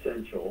absolutely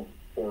essential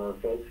for our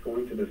folks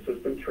going to the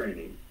system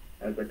training,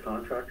 as a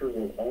contractor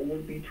will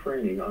only be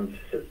training on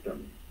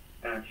system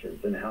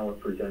actions and how it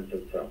presents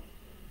itself.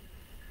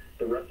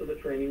 The rest of the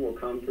training will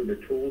come through the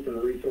tools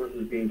and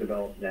resources being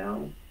developed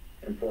now,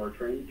 and for our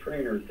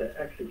trainers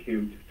to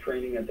execute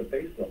training at the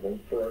base level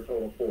for our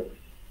total force.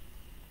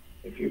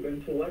 If you've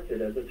been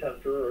selected as a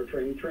tester or a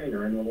trained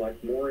trainer and would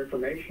like more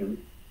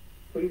information,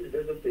 please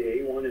visit the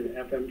A1 and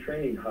FM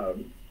Training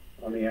Hub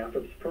on the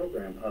AFIPPS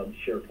Program Hub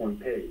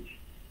SharePoint page.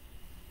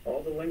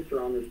 All the links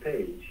are on this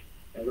page,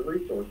 and the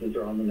resources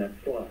are on the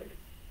next slide.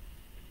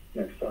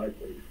 Next slide,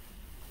 please.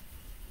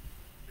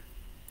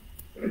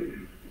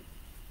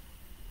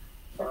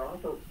 Our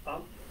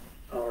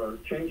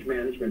change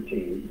management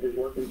team is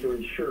working to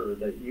ensure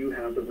that you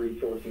have the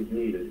resources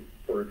needed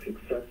for a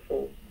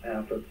successful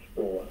AFIPPS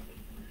rollout.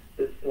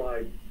 This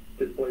slide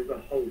displays a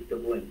host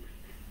of links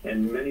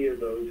and many of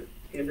those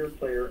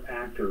interplayer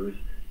actors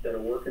that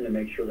are working to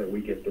make sure that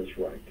we get this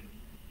right.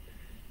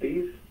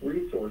 These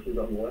resources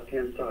on the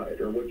left-hand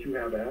side are what you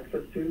have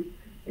access to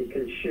and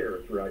can share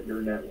throughout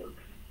your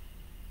networks.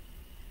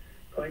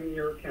 Claiming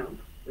your account,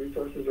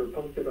 resources are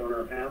posted on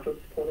our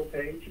AFIPPS portal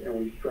page, and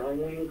we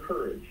strongly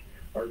encourage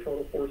our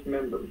Total Force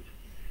members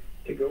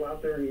to go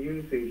out there and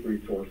use these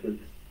resources,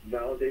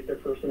 validate their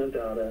personal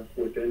data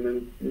within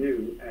the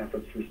new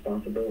AFIPPS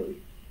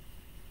responsibility.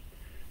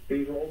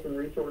 These roles and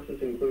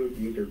resources include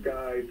user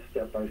guides,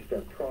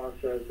 step-by-step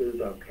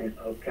processes,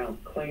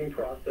 account claim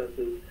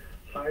processes,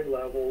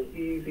 high-level,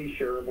 easy,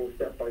 shareable,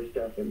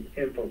 step-by-step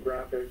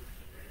infographics,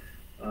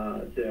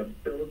 the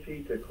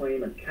ability to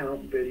claim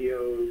account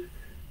videos,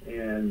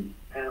 and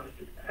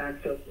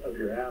access of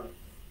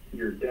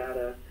your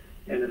data,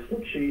 and a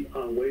slip sheet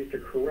on ways to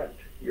correct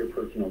your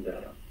personal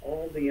data.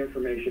 All the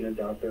information is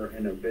out there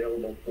and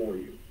available for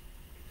you.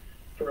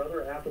 For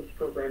other AFIPPS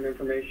program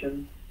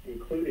information,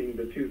 including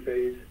the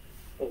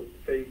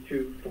phase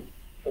 2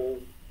 full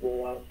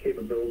rollout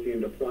capability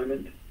and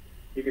deployment,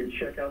 you can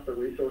check out the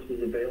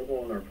resources available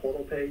on our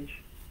portal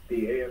page,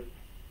 the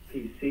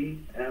AFPC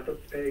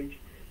AFIPPS page,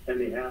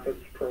 and the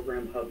AFIPPS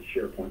Program Hub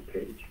SharePoint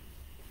page.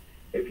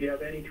 If you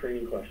have any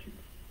training questions,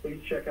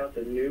 please check out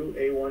the new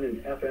A1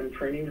 and FM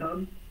Training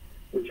Hub,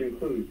 which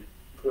includes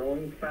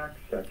growing facts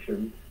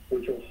section,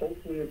 which will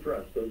hopefully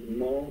address those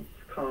most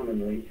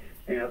commonly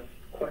asked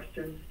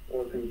questions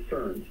or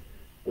concerns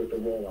with the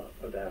rollout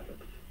of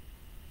AFIPPS.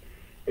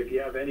 If you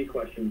have any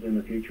questions in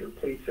the future,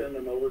 please send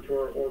them over to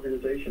our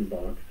organization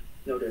box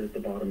noted at the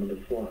bottom of the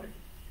slide.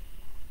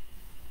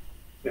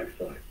 Next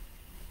slide.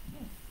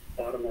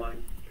 Bottom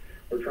line,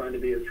 we're trying to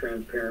be as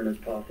transparent as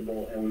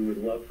possible, and we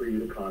would love for you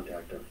to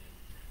contact us.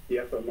 The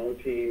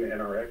FMO team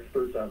and our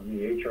experts out in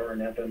the HR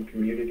and FM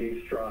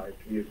community strive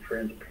to be as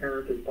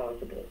transparent as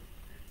possible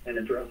and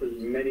address as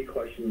many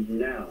questions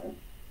now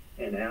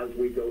and as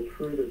we go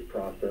through this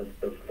process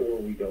before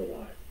we go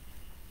live.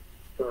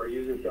 For our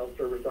user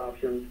self-service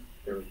options,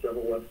 there are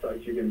several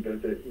websites you can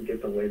visit and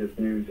get the latest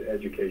news,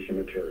 education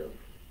materials.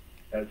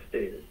 As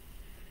stated,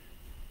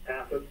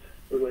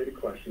 AFIPPS-related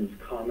questions,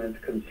 comments,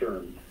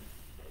 concerns,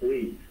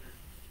 please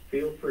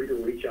feel free to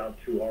reach out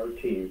to our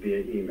team via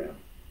email.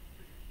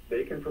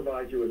 They can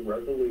provide you with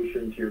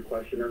resolution to your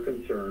question or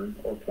concern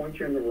or point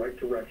you in the right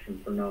direction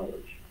for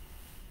knowledge.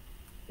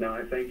 Now,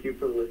 I thank you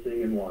for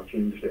listening and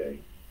watching today.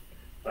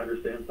 I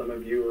understand some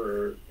of you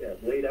are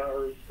at late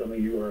hours, some of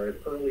you are at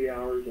early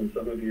hours, and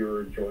some of you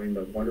are enjoying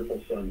the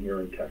wonderful sun here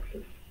in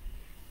Texas.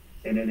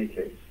 In any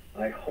case,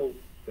 I hope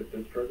that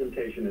this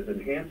presentation has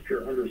enhanced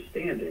your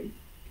understanding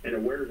and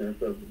awareness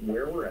of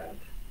where we're at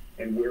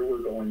and where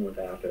we're going with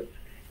AFIPPS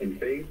in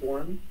phase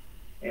 1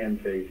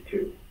 and phase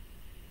 2.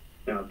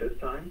 Now, at this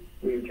time,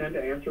 we intend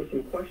to answer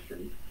some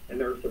questions, and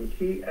there are some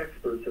key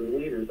experts and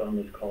leaders on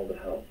this call to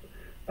help.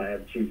 I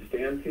have Chief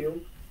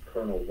Stanfield,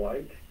 Colonel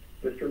White,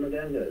 Mr.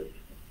 Menendez,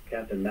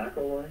 Captain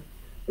McElroy,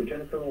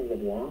 Lieutenant Colonel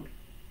LeBlanc,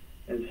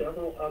 and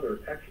several other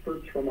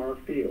experts from our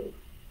field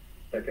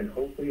that can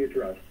hopefully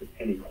address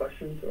any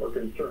questions or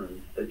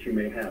concerns that you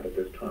may have at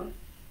this time.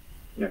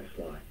 Next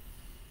slide.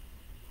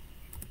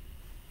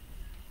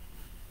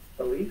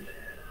 Elise,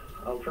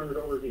 I'll turn it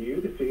over to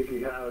you to see if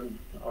you have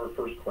our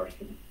first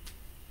question.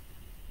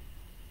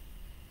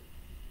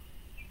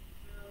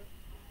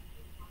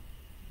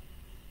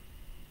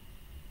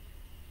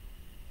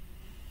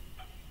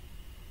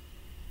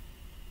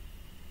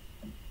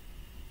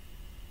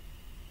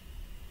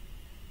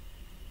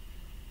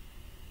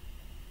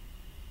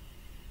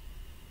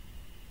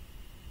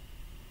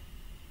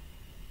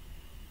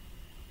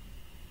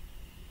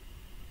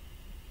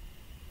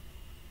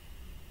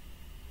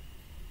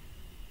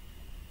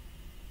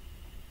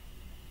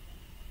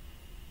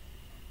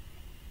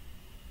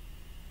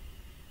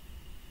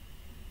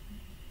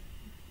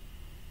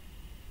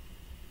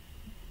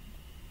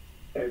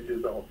 Edge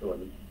is also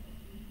an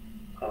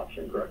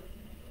option, correct?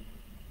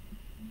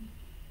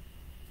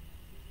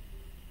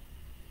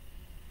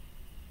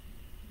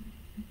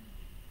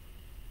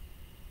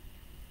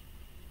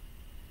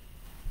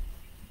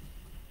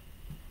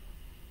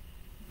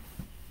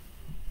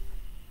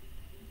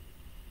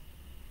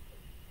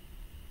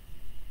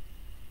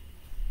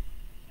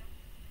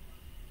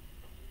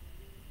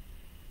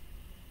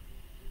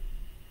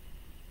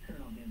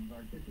 Colonel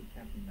Hansbart, this is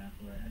Captain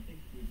McElroy. I think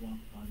we've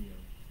lost audio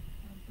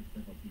for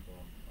several people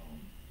on the call.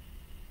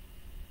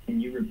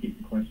 Can you repeat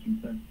the question,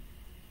 sir?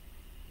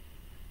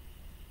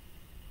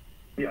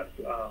 Yes.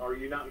 Are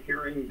you not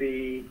hearing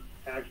the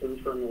actions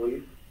from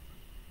Elise?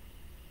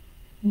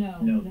 No,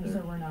 sir.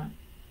 sir, we're not.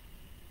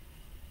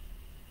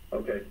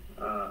 Okay.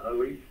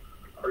 Elise,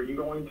 are you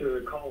going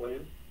to call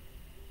in?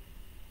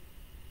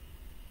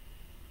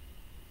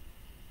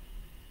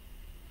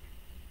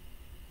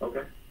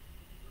 Okay.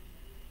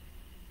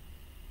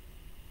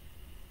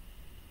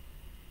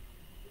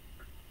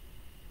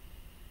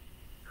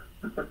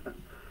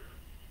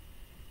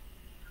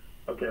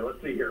 Okay,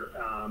 let's see here.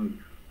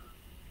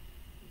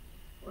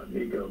 Let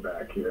me go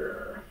back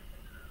here.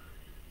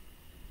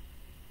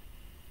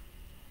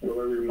 Will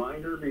a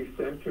reminder be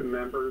sent to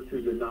members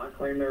who did not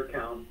claim their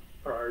account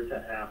prior to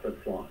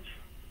AFIPPS launch?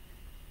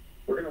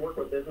 We're going to work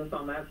with business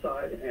on that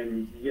side,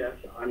 and yes,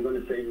 I'm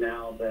going to say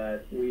now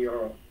that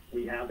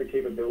we have the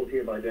capability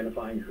of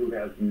identifying who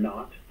has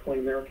not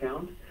claimed their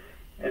account,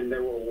 and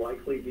there will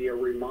likely be a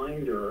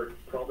reminder,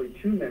 probably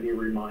too many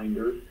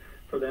reminders,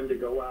 for them to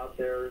go out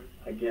there,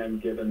 again,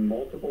 given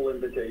multiple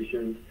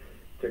invitations,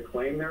 to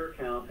claim their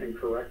account and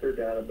correct their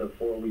data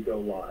before we go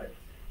live.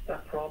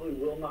 That probably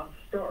will not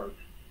start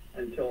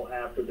until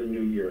after the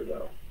new year,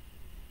 though.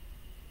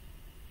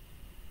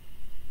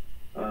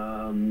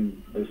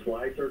 The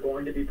slides are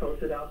going to be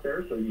posted out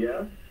there, so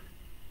yes.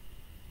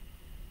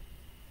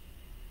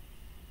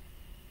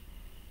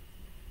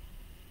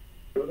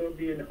 Will there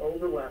be an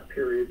overlap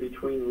period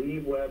between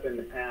LeaveWeb and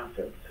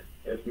AFIPPS?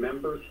 If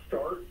members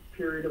start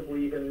period of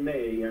leave in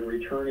May and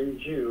return in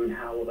June,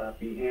 how will that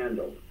be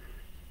handled?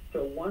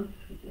 So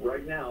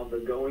right now, the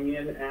going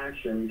in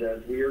actions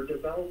as we are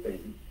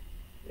developing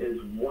is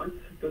once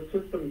the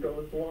system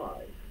goes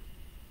live,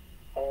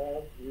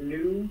 all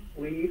new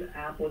leave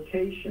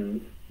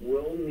applications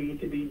will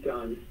need to be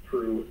done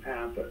through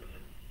AFIPPS.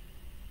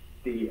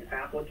 The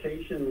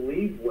application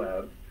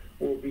LeaveWeb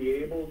will be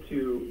able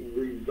to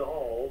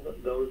resolve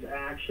those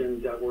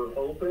actions that were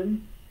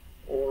open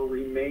or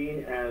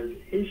remain as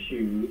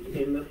issues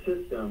in the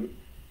system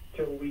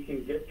till we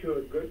can get to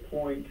a good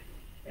point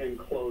and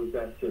close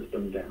that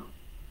system down.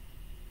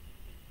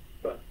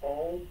 But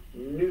all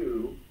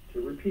new,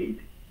 to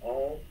repeat,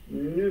 all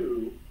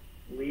new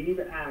leave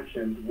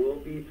actions will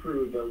be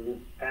through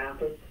the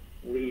AFIPPS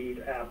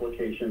leave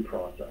application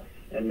process,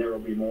 and there will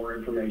be more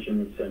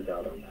information sent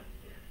out on that.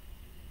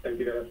 Thank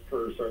you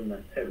for starting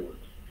that,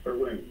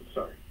 Williams,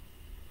 sorry.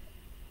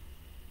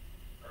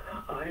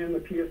 I am the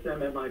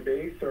PSM at my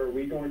base. Are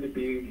we going to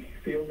be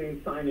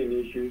fielding sign-in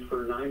issues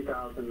for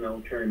 9,000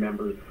 military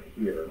members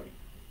here?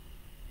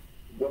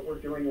 What we're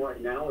doing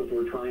right now is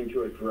we're trying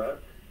to address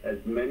as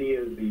many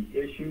of the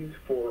issues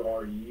for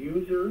our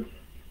users,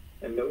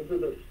 and those are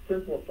the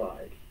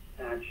simplified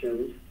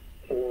actions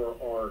for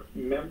our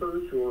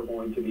members who are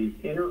going to be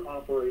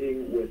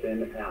interoperating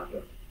within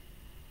AFIPPS.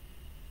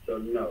 So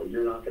no,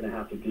 you're not going to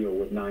have to deal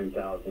with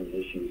 9,000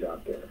 issues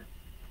out there.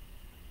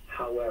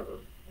 However,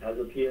 as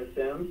a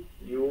PSM,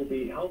 you will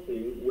be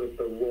helping with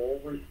the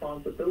role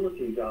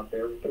responsibilities out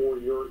there for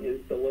your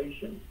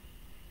installation.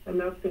 And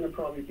that's going to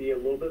probably be a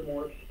little bit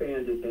more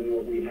expanded than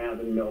what we have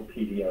in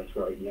PDS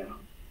right now.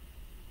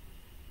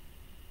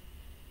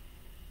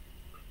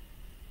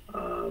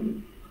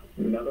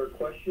 Another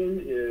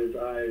question is,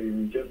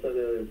 I'm just at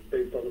a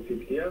space level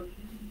CPS.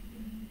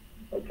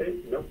 Okay,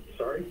 nope,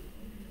 sorry.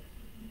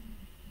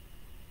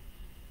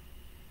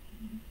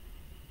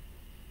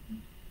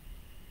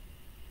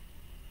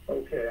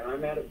 Okay,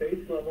 I'm at a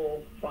base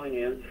level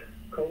finance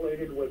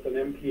collated with an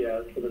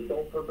MPS for the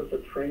sole purpose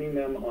of training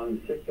them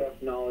on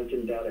 6F knowledge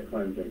and data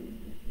cleansing.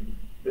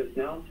 This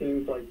now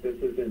seems like this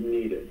isn't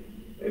needed.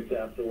 It's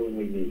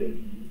absolutely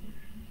needed.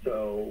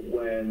 So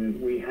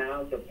when we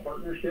have the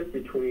partnership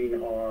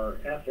between our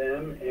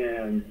FM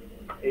and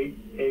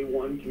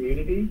A1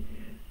 community,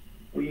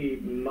 we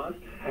must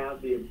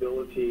have the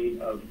ability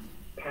of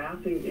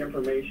passing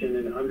information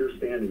and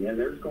understanding, and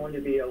there's going to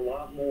be a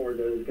lot more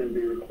that is going to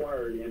be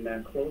required in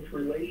that close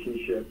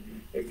relationship,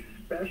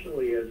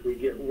 especially as we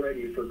get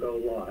ready for go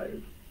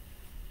live.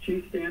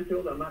 Chief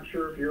Stanfield, I'm not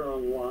sure if you're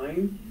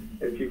online,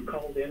 if you've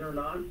called in or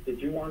not.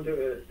 Did you want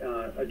to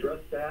address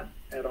that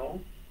at all?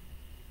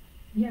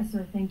 Yes,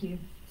 sir. Thank you.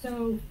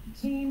 So,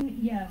 team,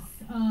 yes.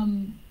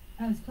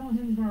 As Colonel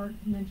Hinsbart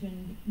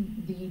mentioned,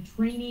 the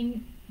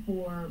training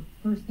for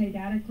first pay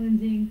data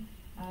cleansing,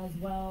 as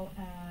well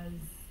as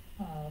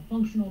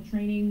functional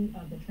training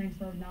of the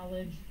transfer of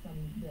knowledge from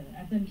the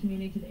FM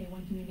community to the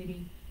A1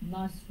 community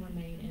must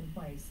remain in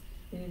place.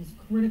 It is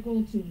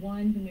critical to,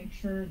 one, to make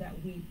sure that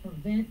we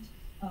prevent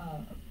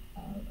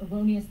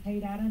erroneous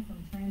pay data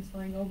from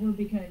transferring over,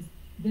 because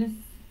this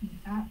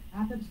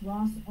AFIPPS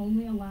ROS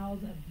only allows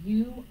a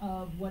view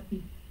of what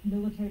the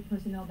military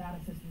personnel data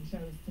system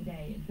shows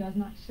today. It does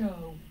not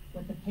show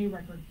what the pay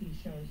record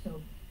piece shows.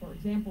 So, for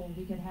example,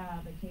 we could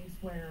have a case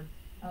where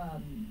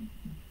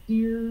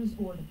DEERS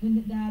or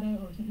dependent data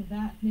or something of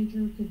that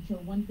nature could show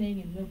one thing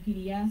in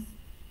PDS,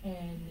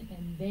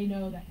 and they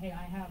know that, hey,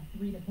 I have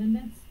 3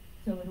 dependents,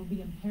 so it'll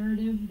be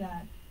imperative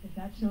that if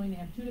that's showing they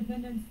have 2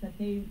 dependents, that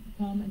they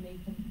come and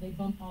they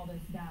bump all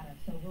this data.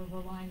 So we're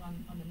relying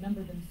on the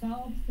member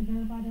themselves to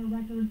verify their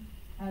record,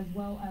 as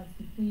well as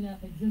to clean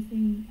up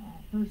existing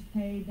first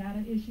pay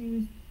data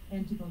issues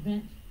and to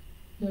prevent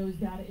those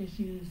data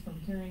issues from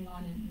carrying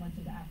on once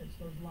the AFIPPS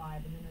goes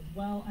live. And then as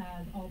well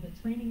as all the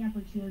training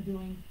efforts you are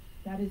doing,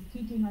 that is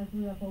teaching our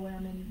 3FO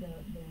airmen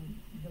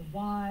the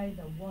why,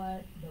 the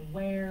what, the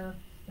where,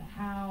 the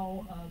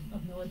how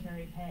of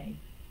military pay.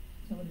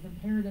 So it is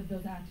imperative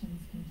those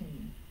actions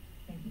continue.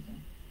 Thank you, sir.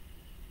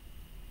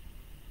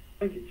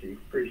 Thank you, Chief.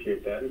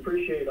 Appreciate that. And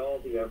appreciate all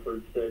the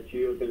efforts that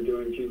you have been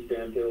doing, Chief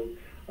Stanfield.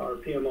 our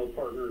PMO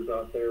partners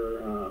out there,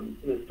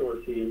 Ms.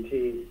 Dorsey and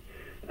team,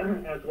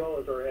 as well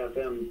as our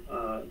FM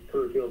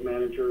career field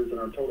managers and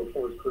our total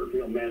force career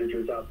field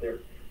managers out there,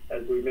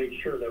 as we make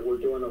sure that we're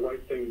doing the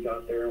right things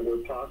out there and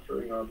we're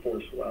posturing our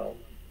force well.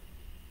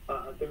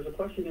 There's a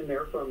question in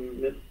there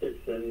from Ms.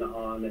 Dixon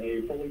on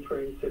a fully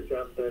trained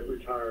 6F that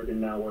retired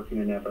and now working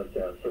in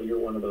FSS. So you're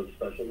one of those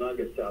special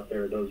nuggets out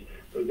there, those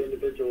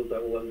individuals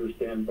that will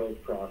understand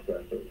both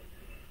processes.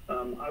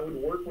 I would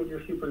work with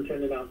your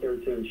superintendent out there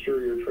to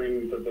ensure your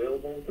training is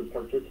available to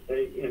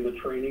participate in the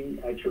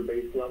training at your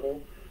base level.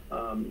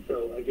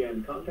 So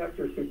again, contact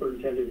your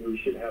superintendent who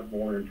should have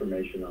more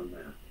information on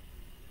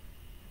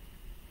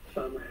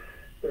that.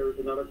 There was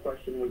another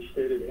question which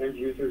stated end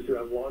users who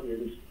have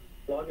login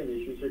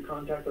issues should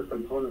contact their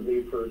component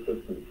lead for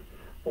assistance.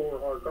 For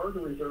our Guard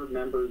and Reserve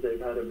members, they've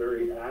had a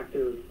very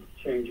active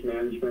change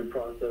management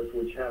process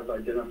which have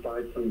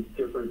identified some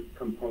different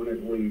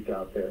component leads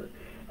out there.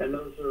 And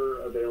those are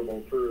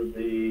available through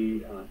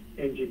the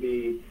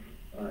NGB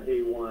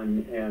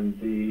A1 and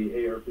the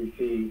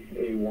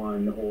AFPC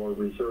A1 or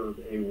Reserve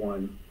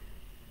A1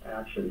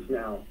 actions.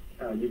 Now,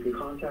 you can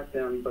contact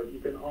them, but you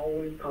can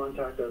always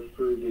contact us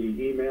through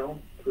the email,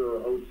 through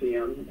our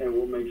OCM, and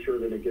we'll make sure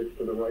that it gets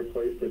to the right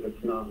place if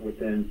it's not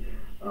within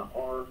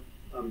our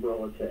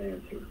umbrella to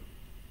answer.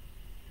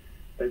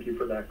 Thank you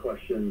for that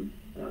question.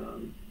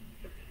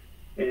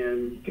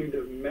 And do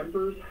the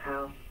members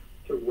have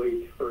to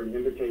wait for an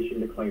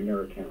invitation to claim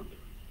their account?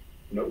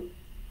 Nope.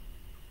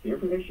 The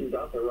information's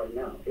out there right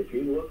now. If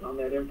you look on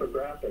that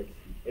infographic,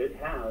 it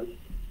has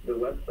the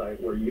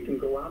website where you can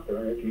go out there,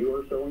 and if you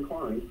are so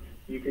inclined,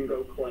 you can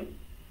go claim.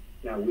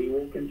 Now, we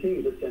will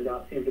continue to send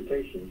out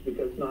invitations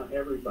because not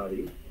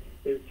everybody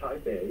is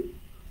type A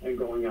and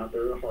going out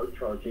there hard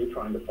charging,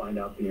 trying to find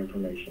out the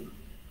information.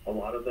 A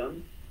lot of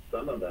them,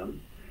 some of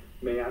them,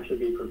 may actually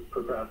be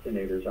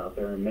procrastinators out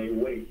there and may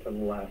wait till the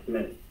last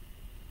minute.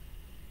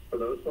 For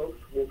those folks,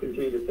 we'll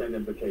continue to send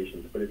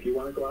invitations. But if you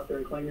want to go out there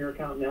and claim your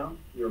account now,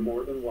 you're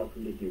more than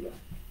welcome to do that.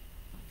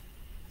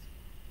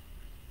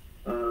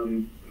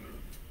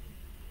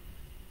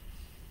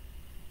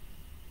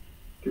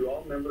 Do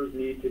all members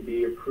need to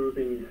be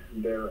approving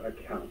their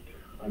account?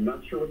 I'm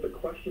not sure what the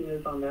question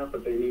is on that,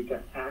 but they need to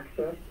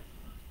access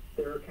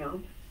their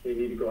account. They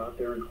need to go out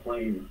there and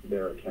claim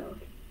their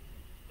account.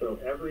 So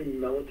every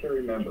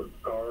military member,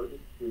 Guard,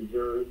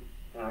 Reserve,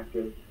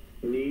 Active,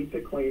 need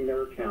to claim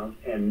their account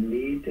and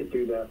need to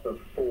do that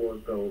before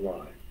go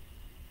live.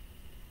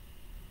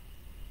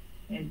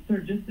 And sir,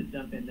 just to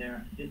jump in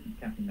there, this is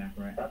Captain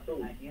McElroy.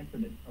 Absolutely. I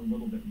answered it a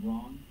little bit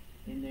wrong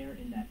in there,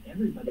 in that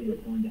everybody is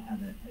going to have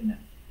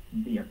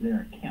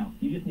their account.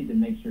 You just need to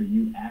make sure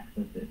you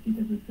access it,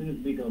 because as soon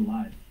as we go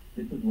live,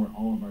 this is where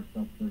all of our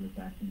self-service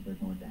actions are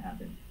going to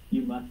happen.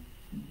 You must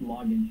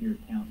log into your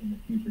account in the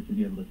future to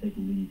be able to take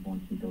leave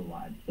once we go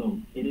live. So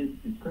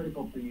it's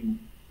critical for you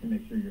to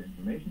make sure your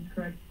information is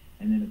correct,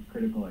 and then it's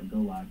critical at go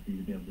live for you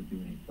to be able to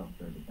do any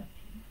self-service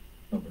action.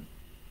 Over.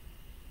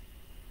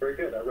 Very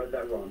good. I read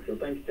that wrong. So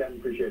thanks, Ted.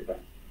 Appreciate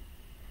that.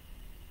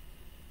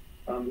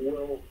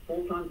 Will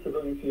full-time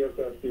civilian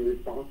CSS be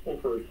responsible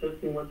for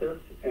assisting with this?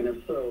 And if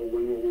so,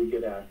 when will we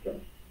get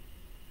access?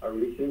 I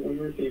recently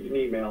received an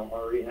email,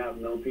 already have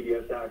no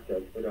PDS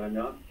access, but I'm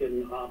not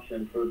getting an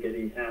option for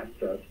getting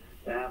access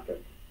to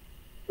AFIPPS.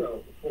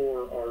 So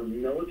for our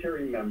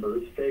military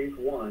members, phase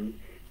 1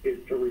 is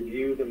to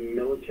review the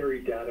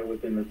military data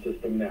within the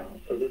system now.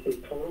 So this is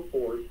total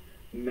force,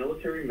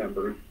 military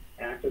members,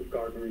 active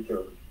Guard and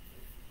Reserve.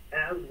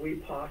 As we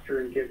posture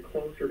and get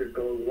closer to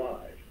go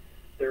live,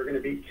 there are going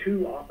to be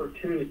 2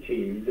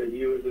 opportunities that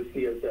you as a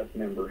CSS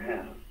member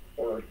have,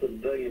 or our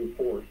civilian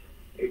force,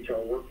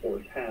 HR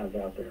workforce has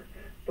out there.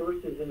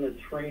 First is in the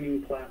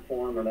training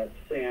platform, or that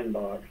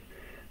sandbox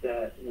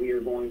that we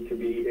are going to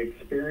be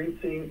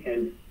experiencing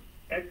and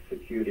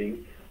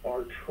executing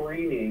our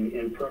training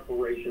in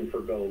preparation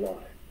for go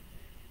live.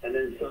 And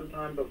then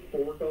sometime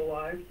before go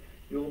live,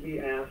 you'll be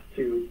asked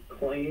to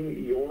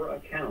claim your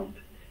account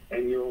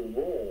and your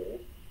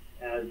role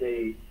as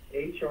a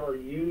HR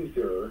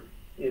user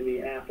in the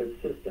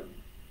AFIPPS system.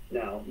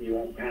 Now, you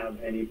won't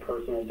have any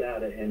personal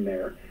data in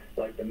there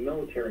like the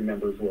military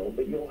members will,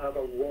 but you'll have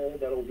a role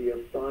that will be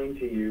assigned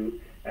to you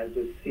as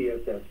a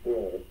CSS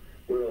role,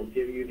 where it'll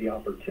give you the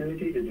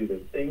opportunity to do the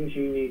things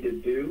you need to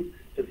do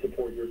to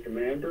support your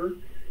commander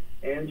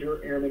and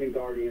your airmen and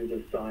guardians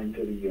assigned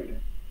to the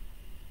unit.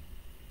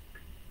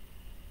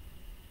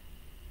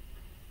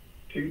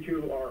 Due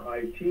to our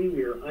IT,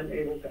 we are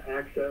unable to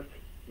access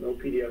no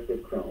PDS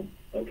with Chrome.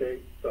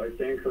 Okay, so I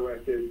stand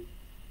corrected.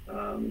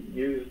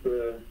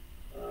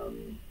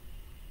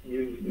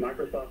 Use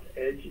Microsoft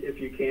Edge if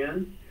you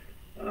can.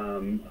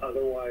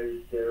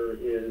 Otherwise, there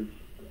is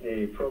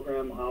a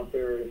program out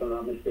there, if I'm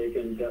not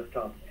mistaken,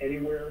 Desktop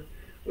Anywhere,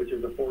 which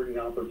is affording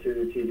the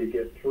opportunity to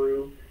get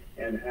through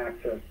and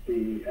access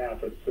the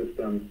AFIPPS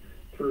system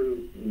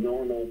through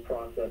normal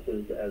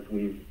processes as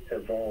we've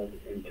evolved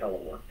in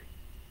telework.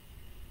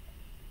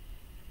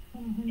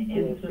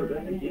 And sir,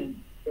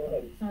 again, go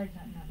ahead. Sorry,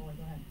 Captain McElroy,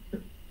 go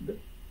ahead.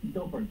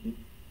 Go for it, Chief.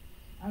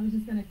 I was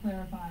just going to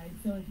clarify.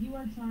 So if you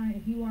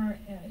are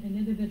an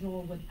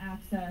individual with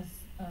access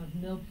of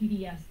Mill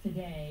PDS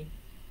today,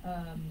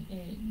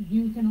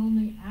 you can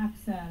only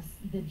access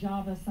the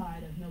Java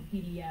side of Mill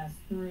PDS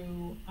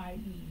through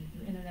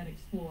through Internet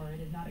Explorer.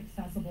 It is not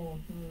accessible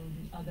through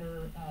the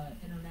other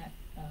internet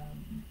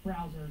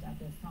browsers at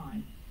this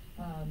time.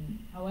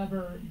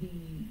 However,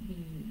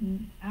 the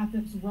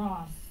AFIPPS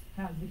ROS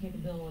has the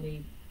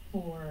capability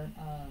for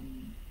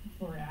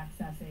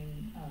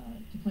accessing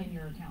to claim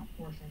your account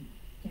portion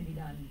can be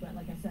done. But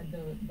like I said,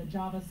 the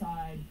Java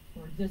side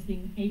for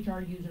existing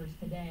HR users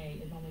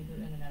today is only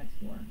through Internet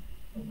Explorer.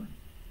 Over.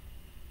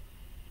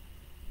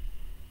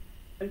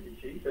 Thank you,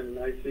 Chief. And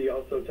I see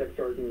also Tech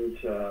Sergeant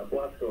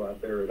Blasco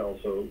out there had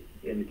also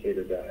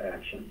indicated that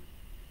action.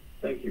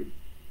 Thank you.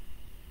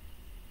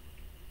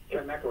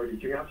 Ken McElroy,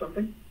 did you have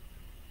something?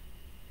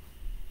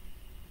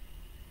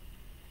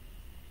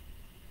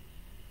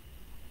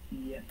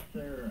 Yes,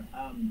 sir.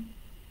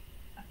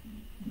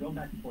 Going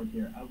back and forth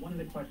here, one of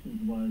the questions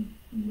was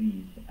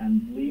leave.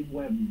 Leave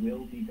web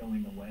will be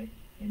going away,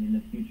 and in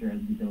the future,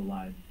 as we go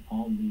live,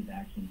 all leave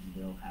actions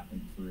will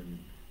happen through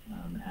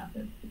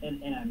AFIPPS.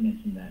 And I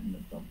mentioned that in the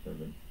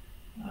self-service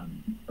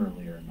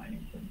earlier in my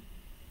answer.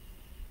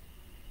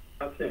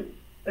 Outstanding.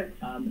 Thanks.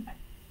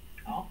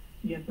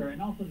 Yes, sir.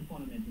 And also just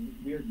want to mention,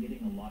 we are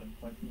getting a lot of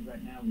questions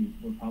right now.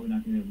 We're probably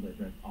not going to be able to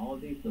address all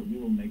of these, but we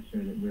will make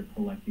sure that we're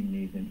collecting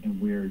these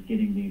and we're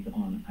getting these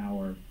on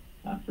our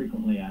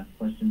frequently asked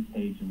questions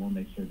page, and we'll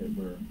make sure that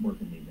we're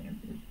working these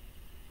answers.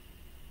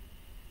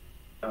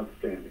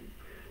 Outstanding.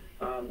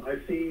 I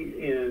see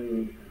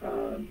in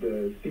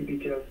the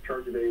CPTS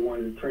charge of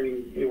A1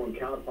 training A1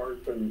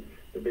 counterparts, and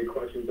the big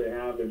questions they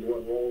have is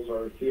what roles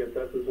our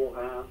CSSs will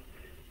have,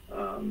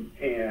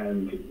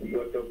 and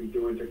what they'll be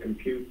doing to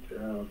compute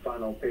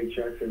final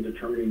paychecks and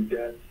determining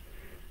debts.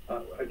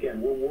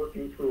 Again, we're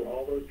working through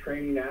all those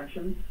training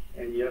actions,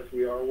 and yes,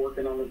 we are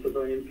working on the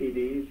civilian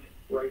PDs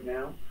right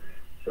now.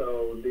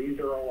 So these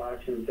are all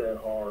actions that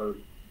are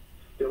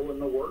still in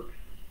the works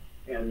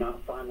and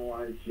not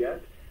finalized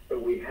yet,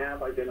 but we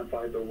have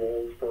identified the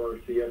roles for our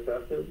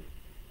CSSs,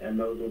 and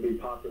those will be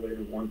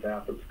populated once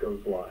AFIPPS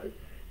goes live.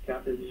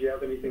 Captain, did you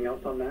have anything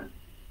else on that?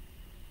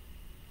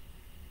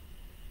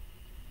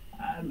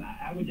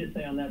 I would just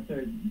say on that,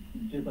 sir,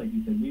 just like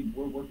you said,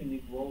 we're working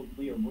these roles.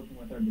 We are working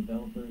with our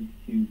developers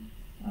to,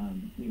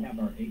 we have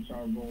our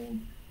HR roles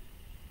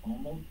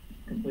almost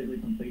completely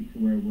complete to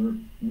where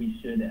we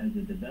should, as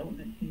a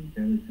development team,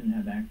 fairly soon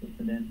have access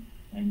to them.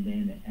 And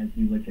then as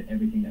we look at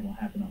everything that will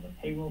happen on the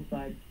payroll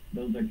side,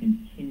 those are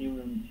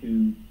continuing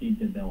to be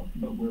developed.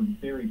 But we're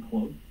very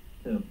close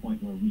to a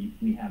point where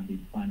we have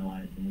these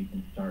finalized and we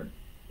can start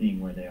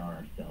seeing where they are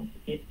ourselves.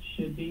 It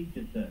should be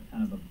just a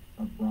kind of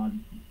a broad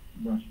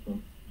brush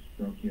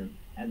stroke here.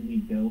 As we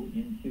go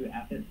into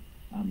AFIPPS,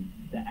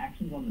 the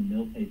actions on the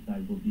mill pay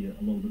side will be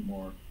a little bit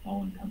more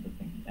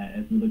all-encompassing.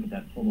 As we look at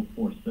that total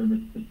force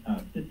service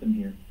system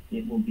here,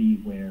 it will be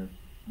where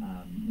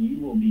you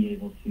will be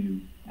able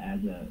to, as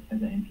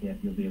an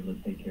NPF, you'll be able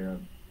to take care of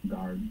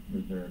guard,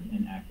 reserve,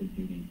 and active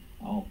duty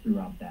all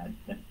throughout that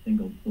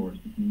single source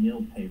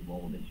mill pay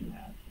role that you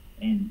have.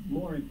 And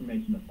more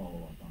information to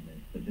follow up on this,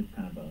 but just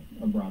kind of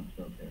a broad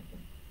stroke there. So.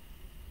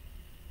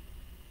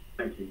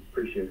 Thank you.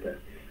 Appreciate that.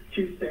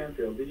 Chief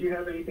Stanfield, did you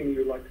have anything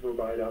you'd like to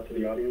provide out to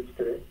the audience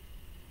today?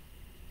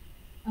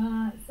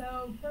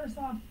 So first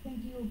off,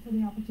 thank you for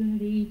the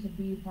opportunity to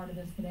be part of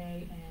this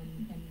today,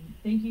 and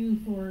thank you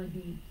for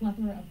the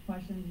plethora of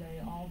questions.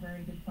 They're all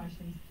very good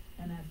questions,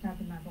 and as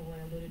Captain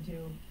McElroy alluded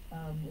to,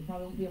 we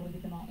probably won't be able to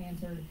get them all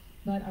answered,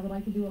 but I would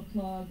like to do a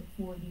plug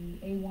for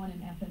the A1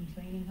 and FM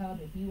Training Hub.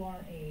 If you are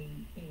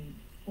an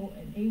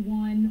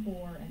A1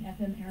 or an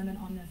FM airman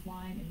on this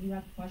line and you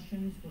have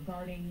questions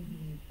regarding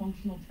the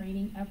functional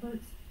training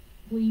efforts,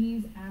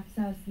 please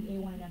access the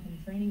A1 and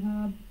FM Training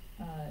Hub.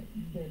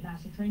 The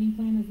master training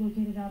plan is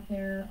located out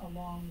there,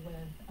 along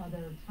with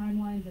other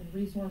timelines and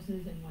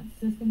resources, and what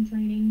system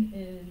training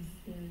is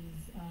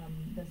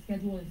the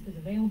schedule is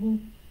available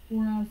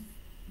for us.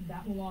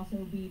 That will also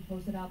be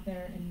posted out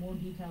there, and more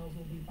details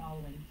will be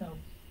following. So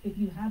if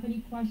you have any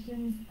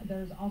questions,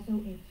 there's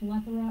also a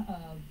plethora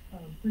of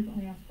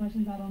frequently asked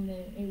questions out on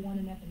the A1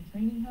 and FM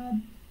Training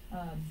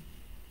Hub,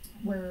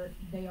 where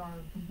they are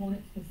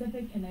component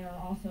specific, and they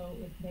are also,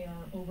 if they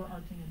are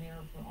overarching, and they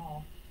are for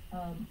all.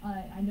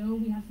 I know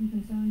we have some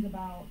concerns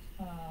about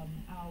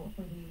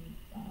for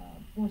the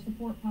force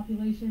support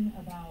population,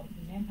 about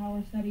the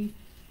manpower study.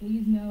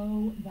 Please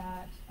know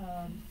that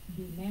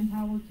the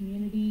manpower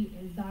community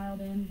is dialed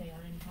in. They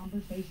are in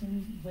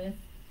conversations with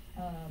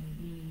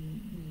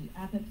the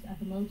AFIPPS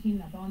FMO team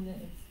that's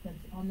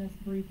on this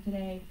brief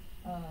today,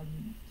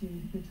 to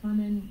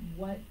determine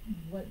what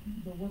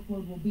the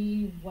workload will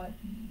be, what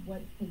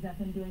is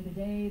FM doing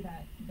today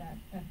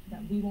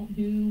that we won't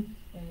do,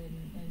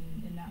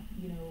 and that,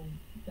 you know,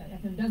 that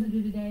FM doesn't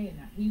do today and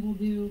that we will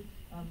do,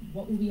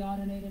 what will be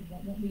automated,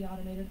 what won't be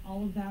automated.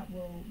 All of that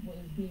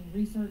is being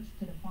researched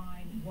to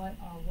define what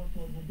our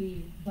workload will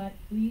be. But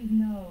please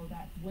know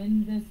that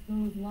when this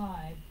goes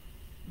live,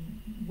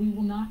 we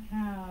will not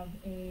have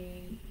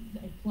a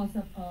plus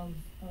up of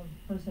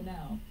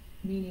personnel,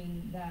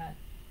 meaning that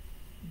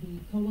the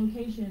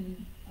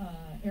co-location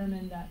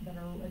airmen that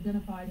are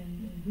identified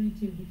and agreed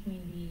to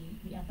between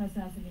the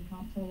FSS and the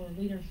comptroller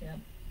leadership,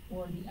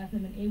 or the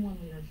FM and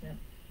A1 leadership,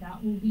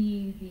 that will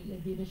be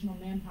the additional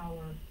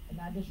manpower, and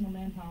that additional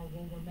manpower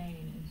will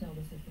remain until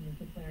the system is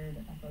declared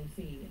FOC,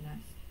 and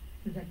that's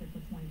projected for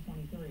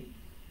 2023.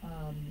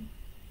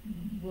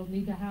 We'll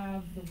need to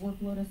have the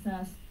workload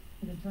assessed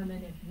to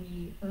determine if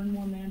we earn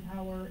more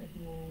manpower, if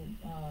we will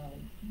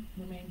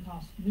remain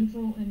cost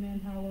neutral in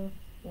manpower,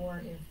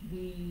 or if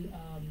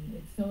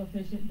it's so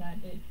efficient that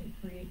it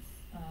creates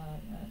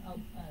a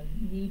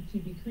need to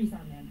decrease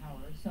our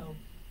manpower. So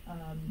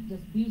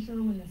just be sure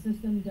when the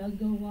system does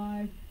go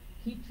live,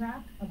 keep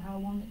track of how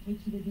long it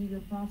takes you to do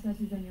your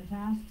processes and your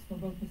tasks for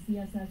both the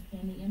CSS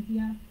and the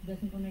MPF.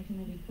 This information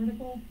will be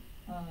critical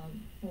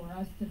for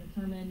us to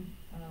determine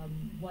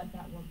what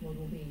that workload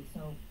will be.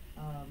 So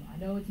I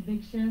know it's a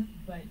big shift,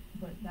 but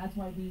that's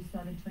why we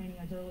started training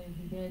as early as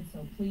we did.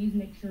 So please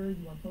make sure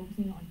you are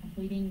focusing on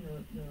completing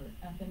your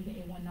FM to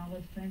A1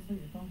 knowledge transfer,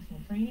 your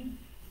functional training.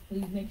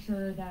 Please make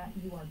sure that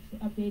you are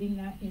updating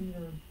that in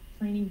your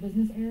training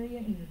business area,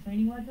 in your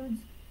training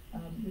records,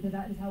 because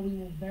that is how we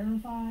will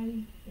verify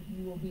if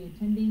you will be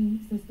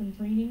attending system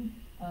training.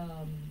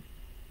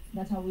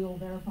 That's how we will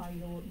verify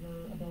your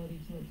ability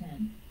to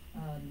attend.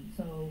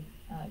 So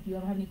if you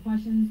ever have any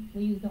questions,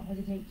 please don't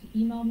hesitate to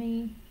email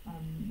me.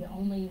 The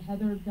only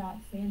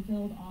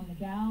Heather.Stanfield on the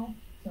gal.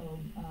 So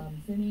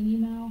send me an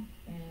email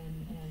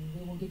and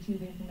we will get you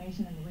the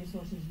information and the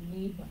resources you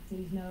need. But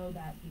please know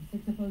that the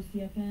 6FO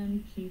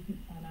CFM, Chief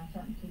Master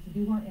Sergeant Casey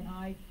Duhart, and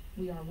I,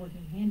 we are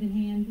working hand in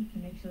hand to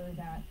make sure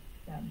that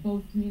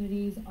both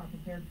communities are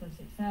prepared for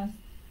success.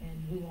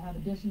 And we will have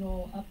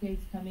additional updates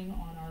coming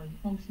on our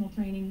functional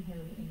training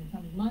here in the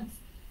coming months,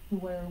 to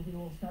where we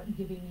will start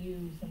giving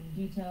you some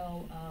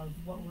detail of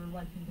what we're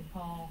liking to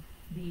call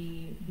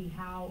the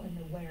how and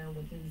the where,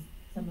 which is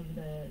some of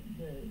the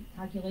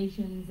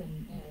calculations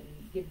and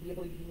be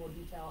able to give you more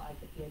detail as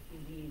the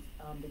PSCVs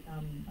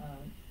become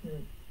to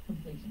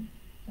completion.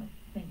 So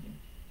thank you.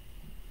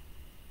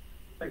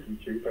 Thank you,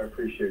 Chief. I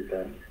appreciate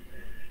that.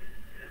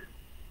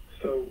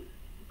 So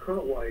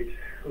Colonel White,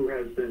 who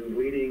has been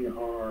leading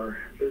our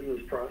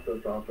business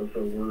process office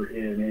over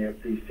in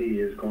AFPC,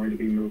 is going to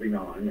be moving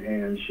on,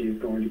 and she's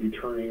going to be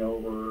turning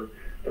over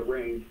the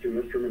reins to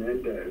Mr.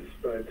 Menendez.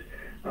 But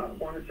I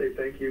want to say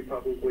thank you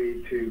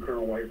publicly to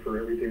Colonel White for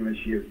everything that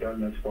she has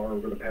done thus far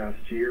over the past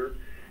year,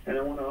 and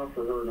I want to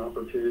offer her an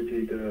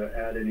opportunity to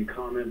add any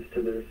comments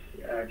to this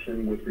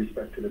action with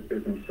respect to the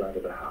business side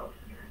of the house.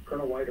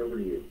 Colonel White, over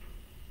to you.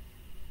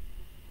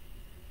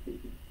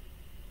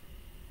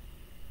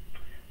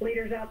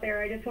 Leaders out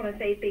there, I just want to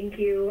say thank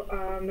you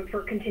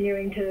for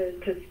continuing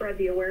to spread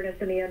the awareness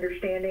and the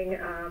understanding.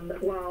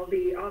 While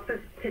the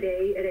office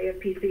today at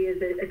AFPC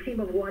is a team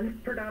of one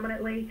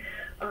predominantly,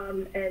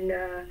 and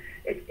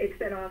it's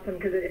been awesome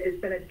because it's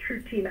been a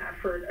true team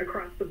effort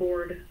across the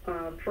board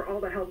for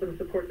all the help and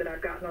support that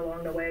I've gotten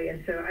along the way.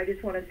 And so I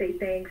just want to say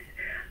thanks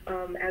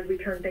as we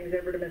turn things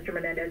over to Mr.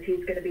 Menendez.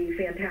 He's going to be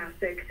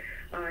fantastic.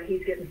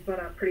 He's getting spun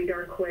up pretty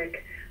darn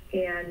quick.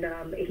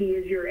 And he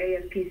is your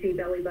AFPC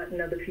belly button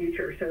of the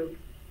future, so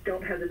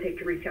don't hesitate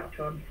to reach out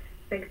to him.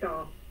 Thanks to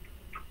all.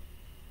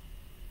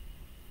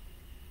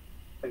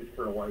 Thanks,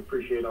 Colonel White.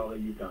 Appreciate all that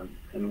you've done.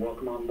 And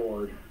welcome on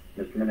board,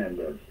 Mr.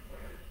 Menendez.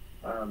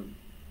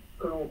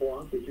 Colonel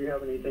LeBlanc, did you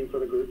have anything for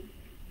the group?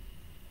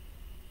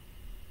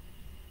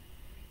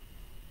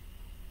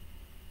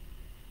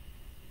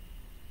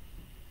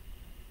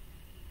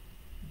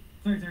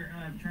 Sorry, sir.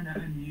 I'm trying to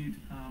unmute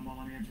while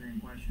I'm answering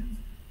questions.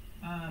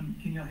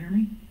 Can y'all hear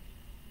me?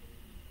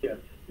 Yes,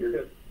 you're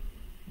good.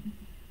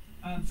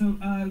 So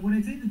what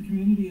I'd say to the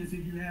community is,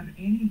 if you have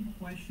any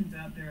questions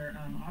out there,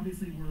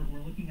 obviously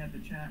we're looking at the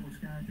chat, we're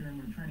scouring through, and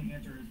we're trying to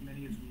answer as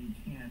many as we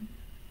can.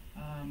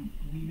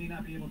 We may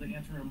not be able to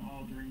answer them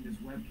all during this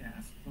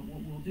webcast, but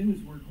what we'll do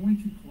is we're going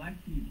to collect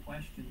the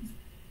questions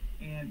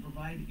and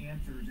provide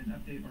answers and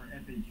update our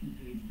FAQ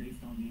page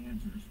based on the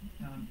answers.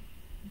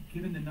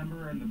 Given the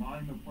number and the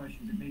volume of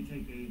questions, it may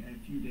take a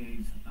few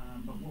days,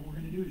 but what we're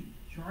going to do is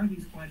jar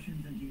these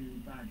questions into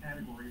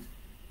categories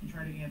and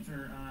try to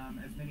answer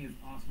as many as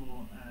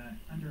possible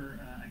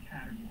under a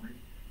category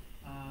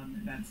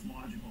that's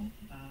logical.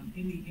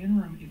 In the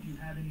interim, if you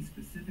have any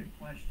specific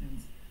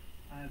questions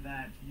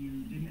that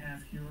you didn't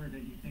ask here or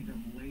that you think of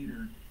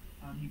later,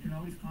 you can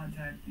always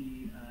contact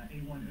the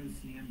A1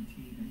 OCM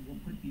team, and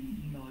we'll put the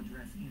email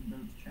address in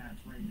both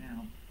chats right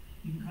now.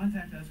 You can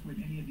contact us with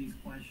any of these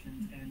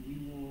questions, and we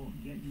will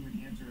get you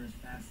an answer as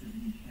fast as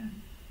we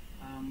can.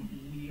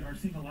 We are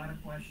seeing a lot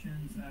of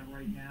questions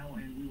right now,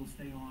 and we will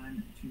stay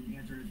on to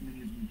answer as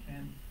many as we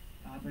can.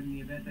 But in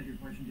the event that your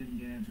question didn't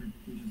get answered,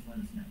 please just let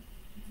us know.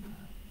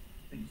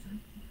 Thank you, sir.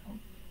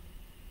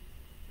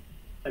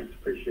 Thanks,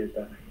 appreciate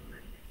that.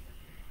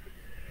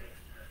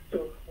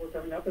 So we're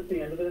coming up at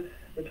the end of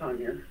the time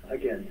here.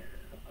 Again,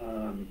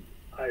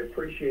 I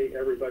appreciate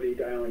everybody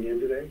dialing in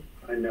today.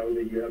 I know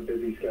that you have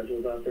busy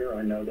schedules out there.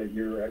 I know that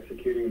you're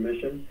executing a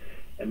mission,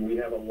 and we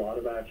have a lot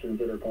of actions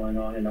that are going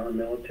on in our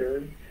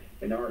military,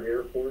 in our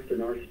Air Force,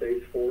 in our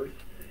Space Force,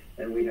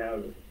 and we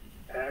have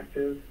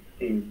active,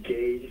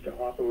 engaged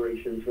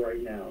operations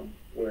right now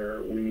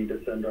where we need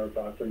to send our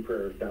thoughts and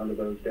prayers down to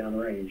those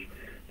downrange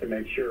to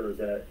make sure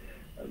that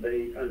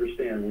they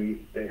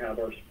understand they have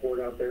our support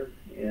out there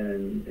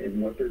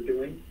in what they're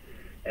doing,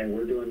 and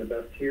we're doing the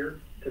best here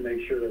to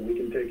make sure that we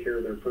can take care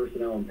of their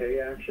personnel and pay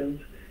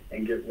actions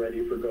and get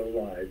ready for go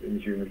live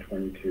in June of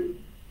 22.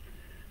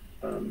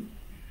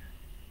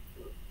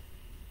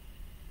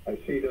 I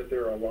see that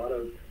there are a lot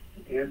of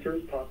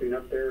answers popping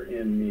up there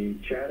in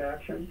the chat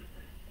actions.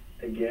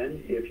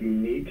 Again, if you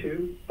need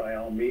to, by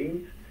all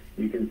means,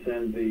 you can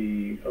send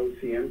the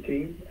OCM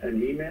team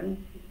an email.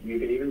 You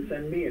can even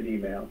send me an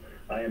email.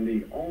 I am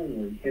the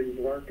only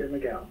hidden lark in the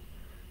gal.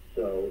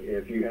 So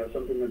if you have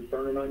something that's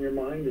burning on your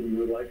mind and you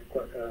would like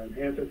an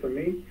answer from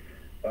me,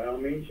 by all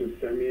means, just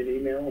send me an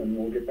email and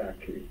we'll get back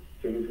to you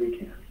as soon as we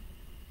can.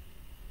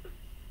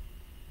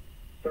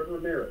 Sergeant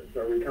Ramirez,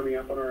 are we coming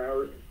up on our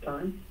hour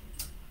time?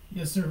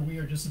 Yes, sir. We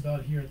are just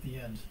about here at the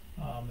end.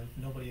 If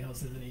nobody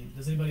else has any,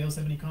 does anybody else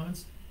have any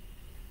comments?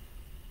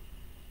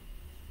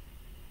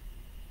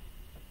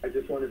 I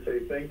just want to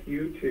say thank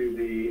you to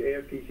the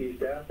AFPC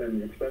staff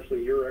and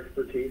especially your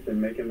expertise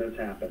in making this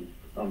happen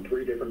on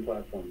 3 different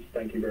platforms.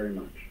 Thank you very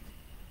much.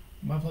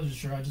 My pleasure,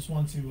 sir. I just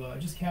want to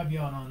just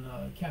caveat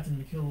on Captain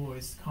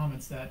McIlroy's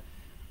comments that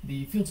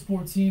the field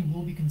support team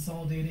will be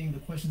consolidating the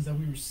questions that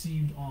we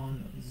received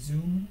on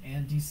Zoom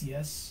and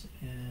DCS,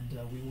 and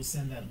we will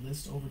send that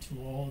list over to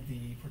all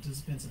the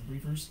participants and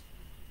briefers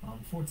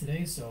for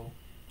today. So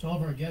to all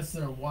of our guests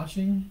that are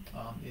watching,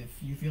 if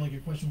you feel like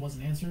your question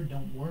wasn't answered,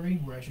 don't worry.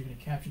 We're actually going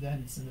to capture that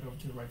and send it over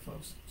to the right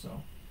folks.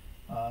 So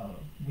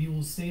we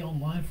will stay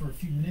online for a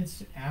few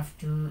minutes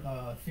after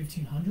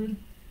 1500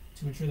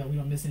 to ensure that we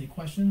don't miss any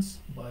questions.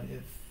 But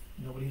if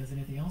nobody has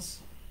anything else,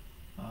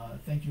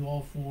 thank you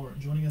all for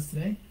joining us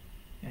today,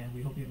 and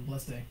we hope you have a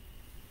blessed day.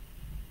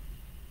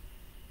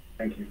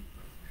 Thank you.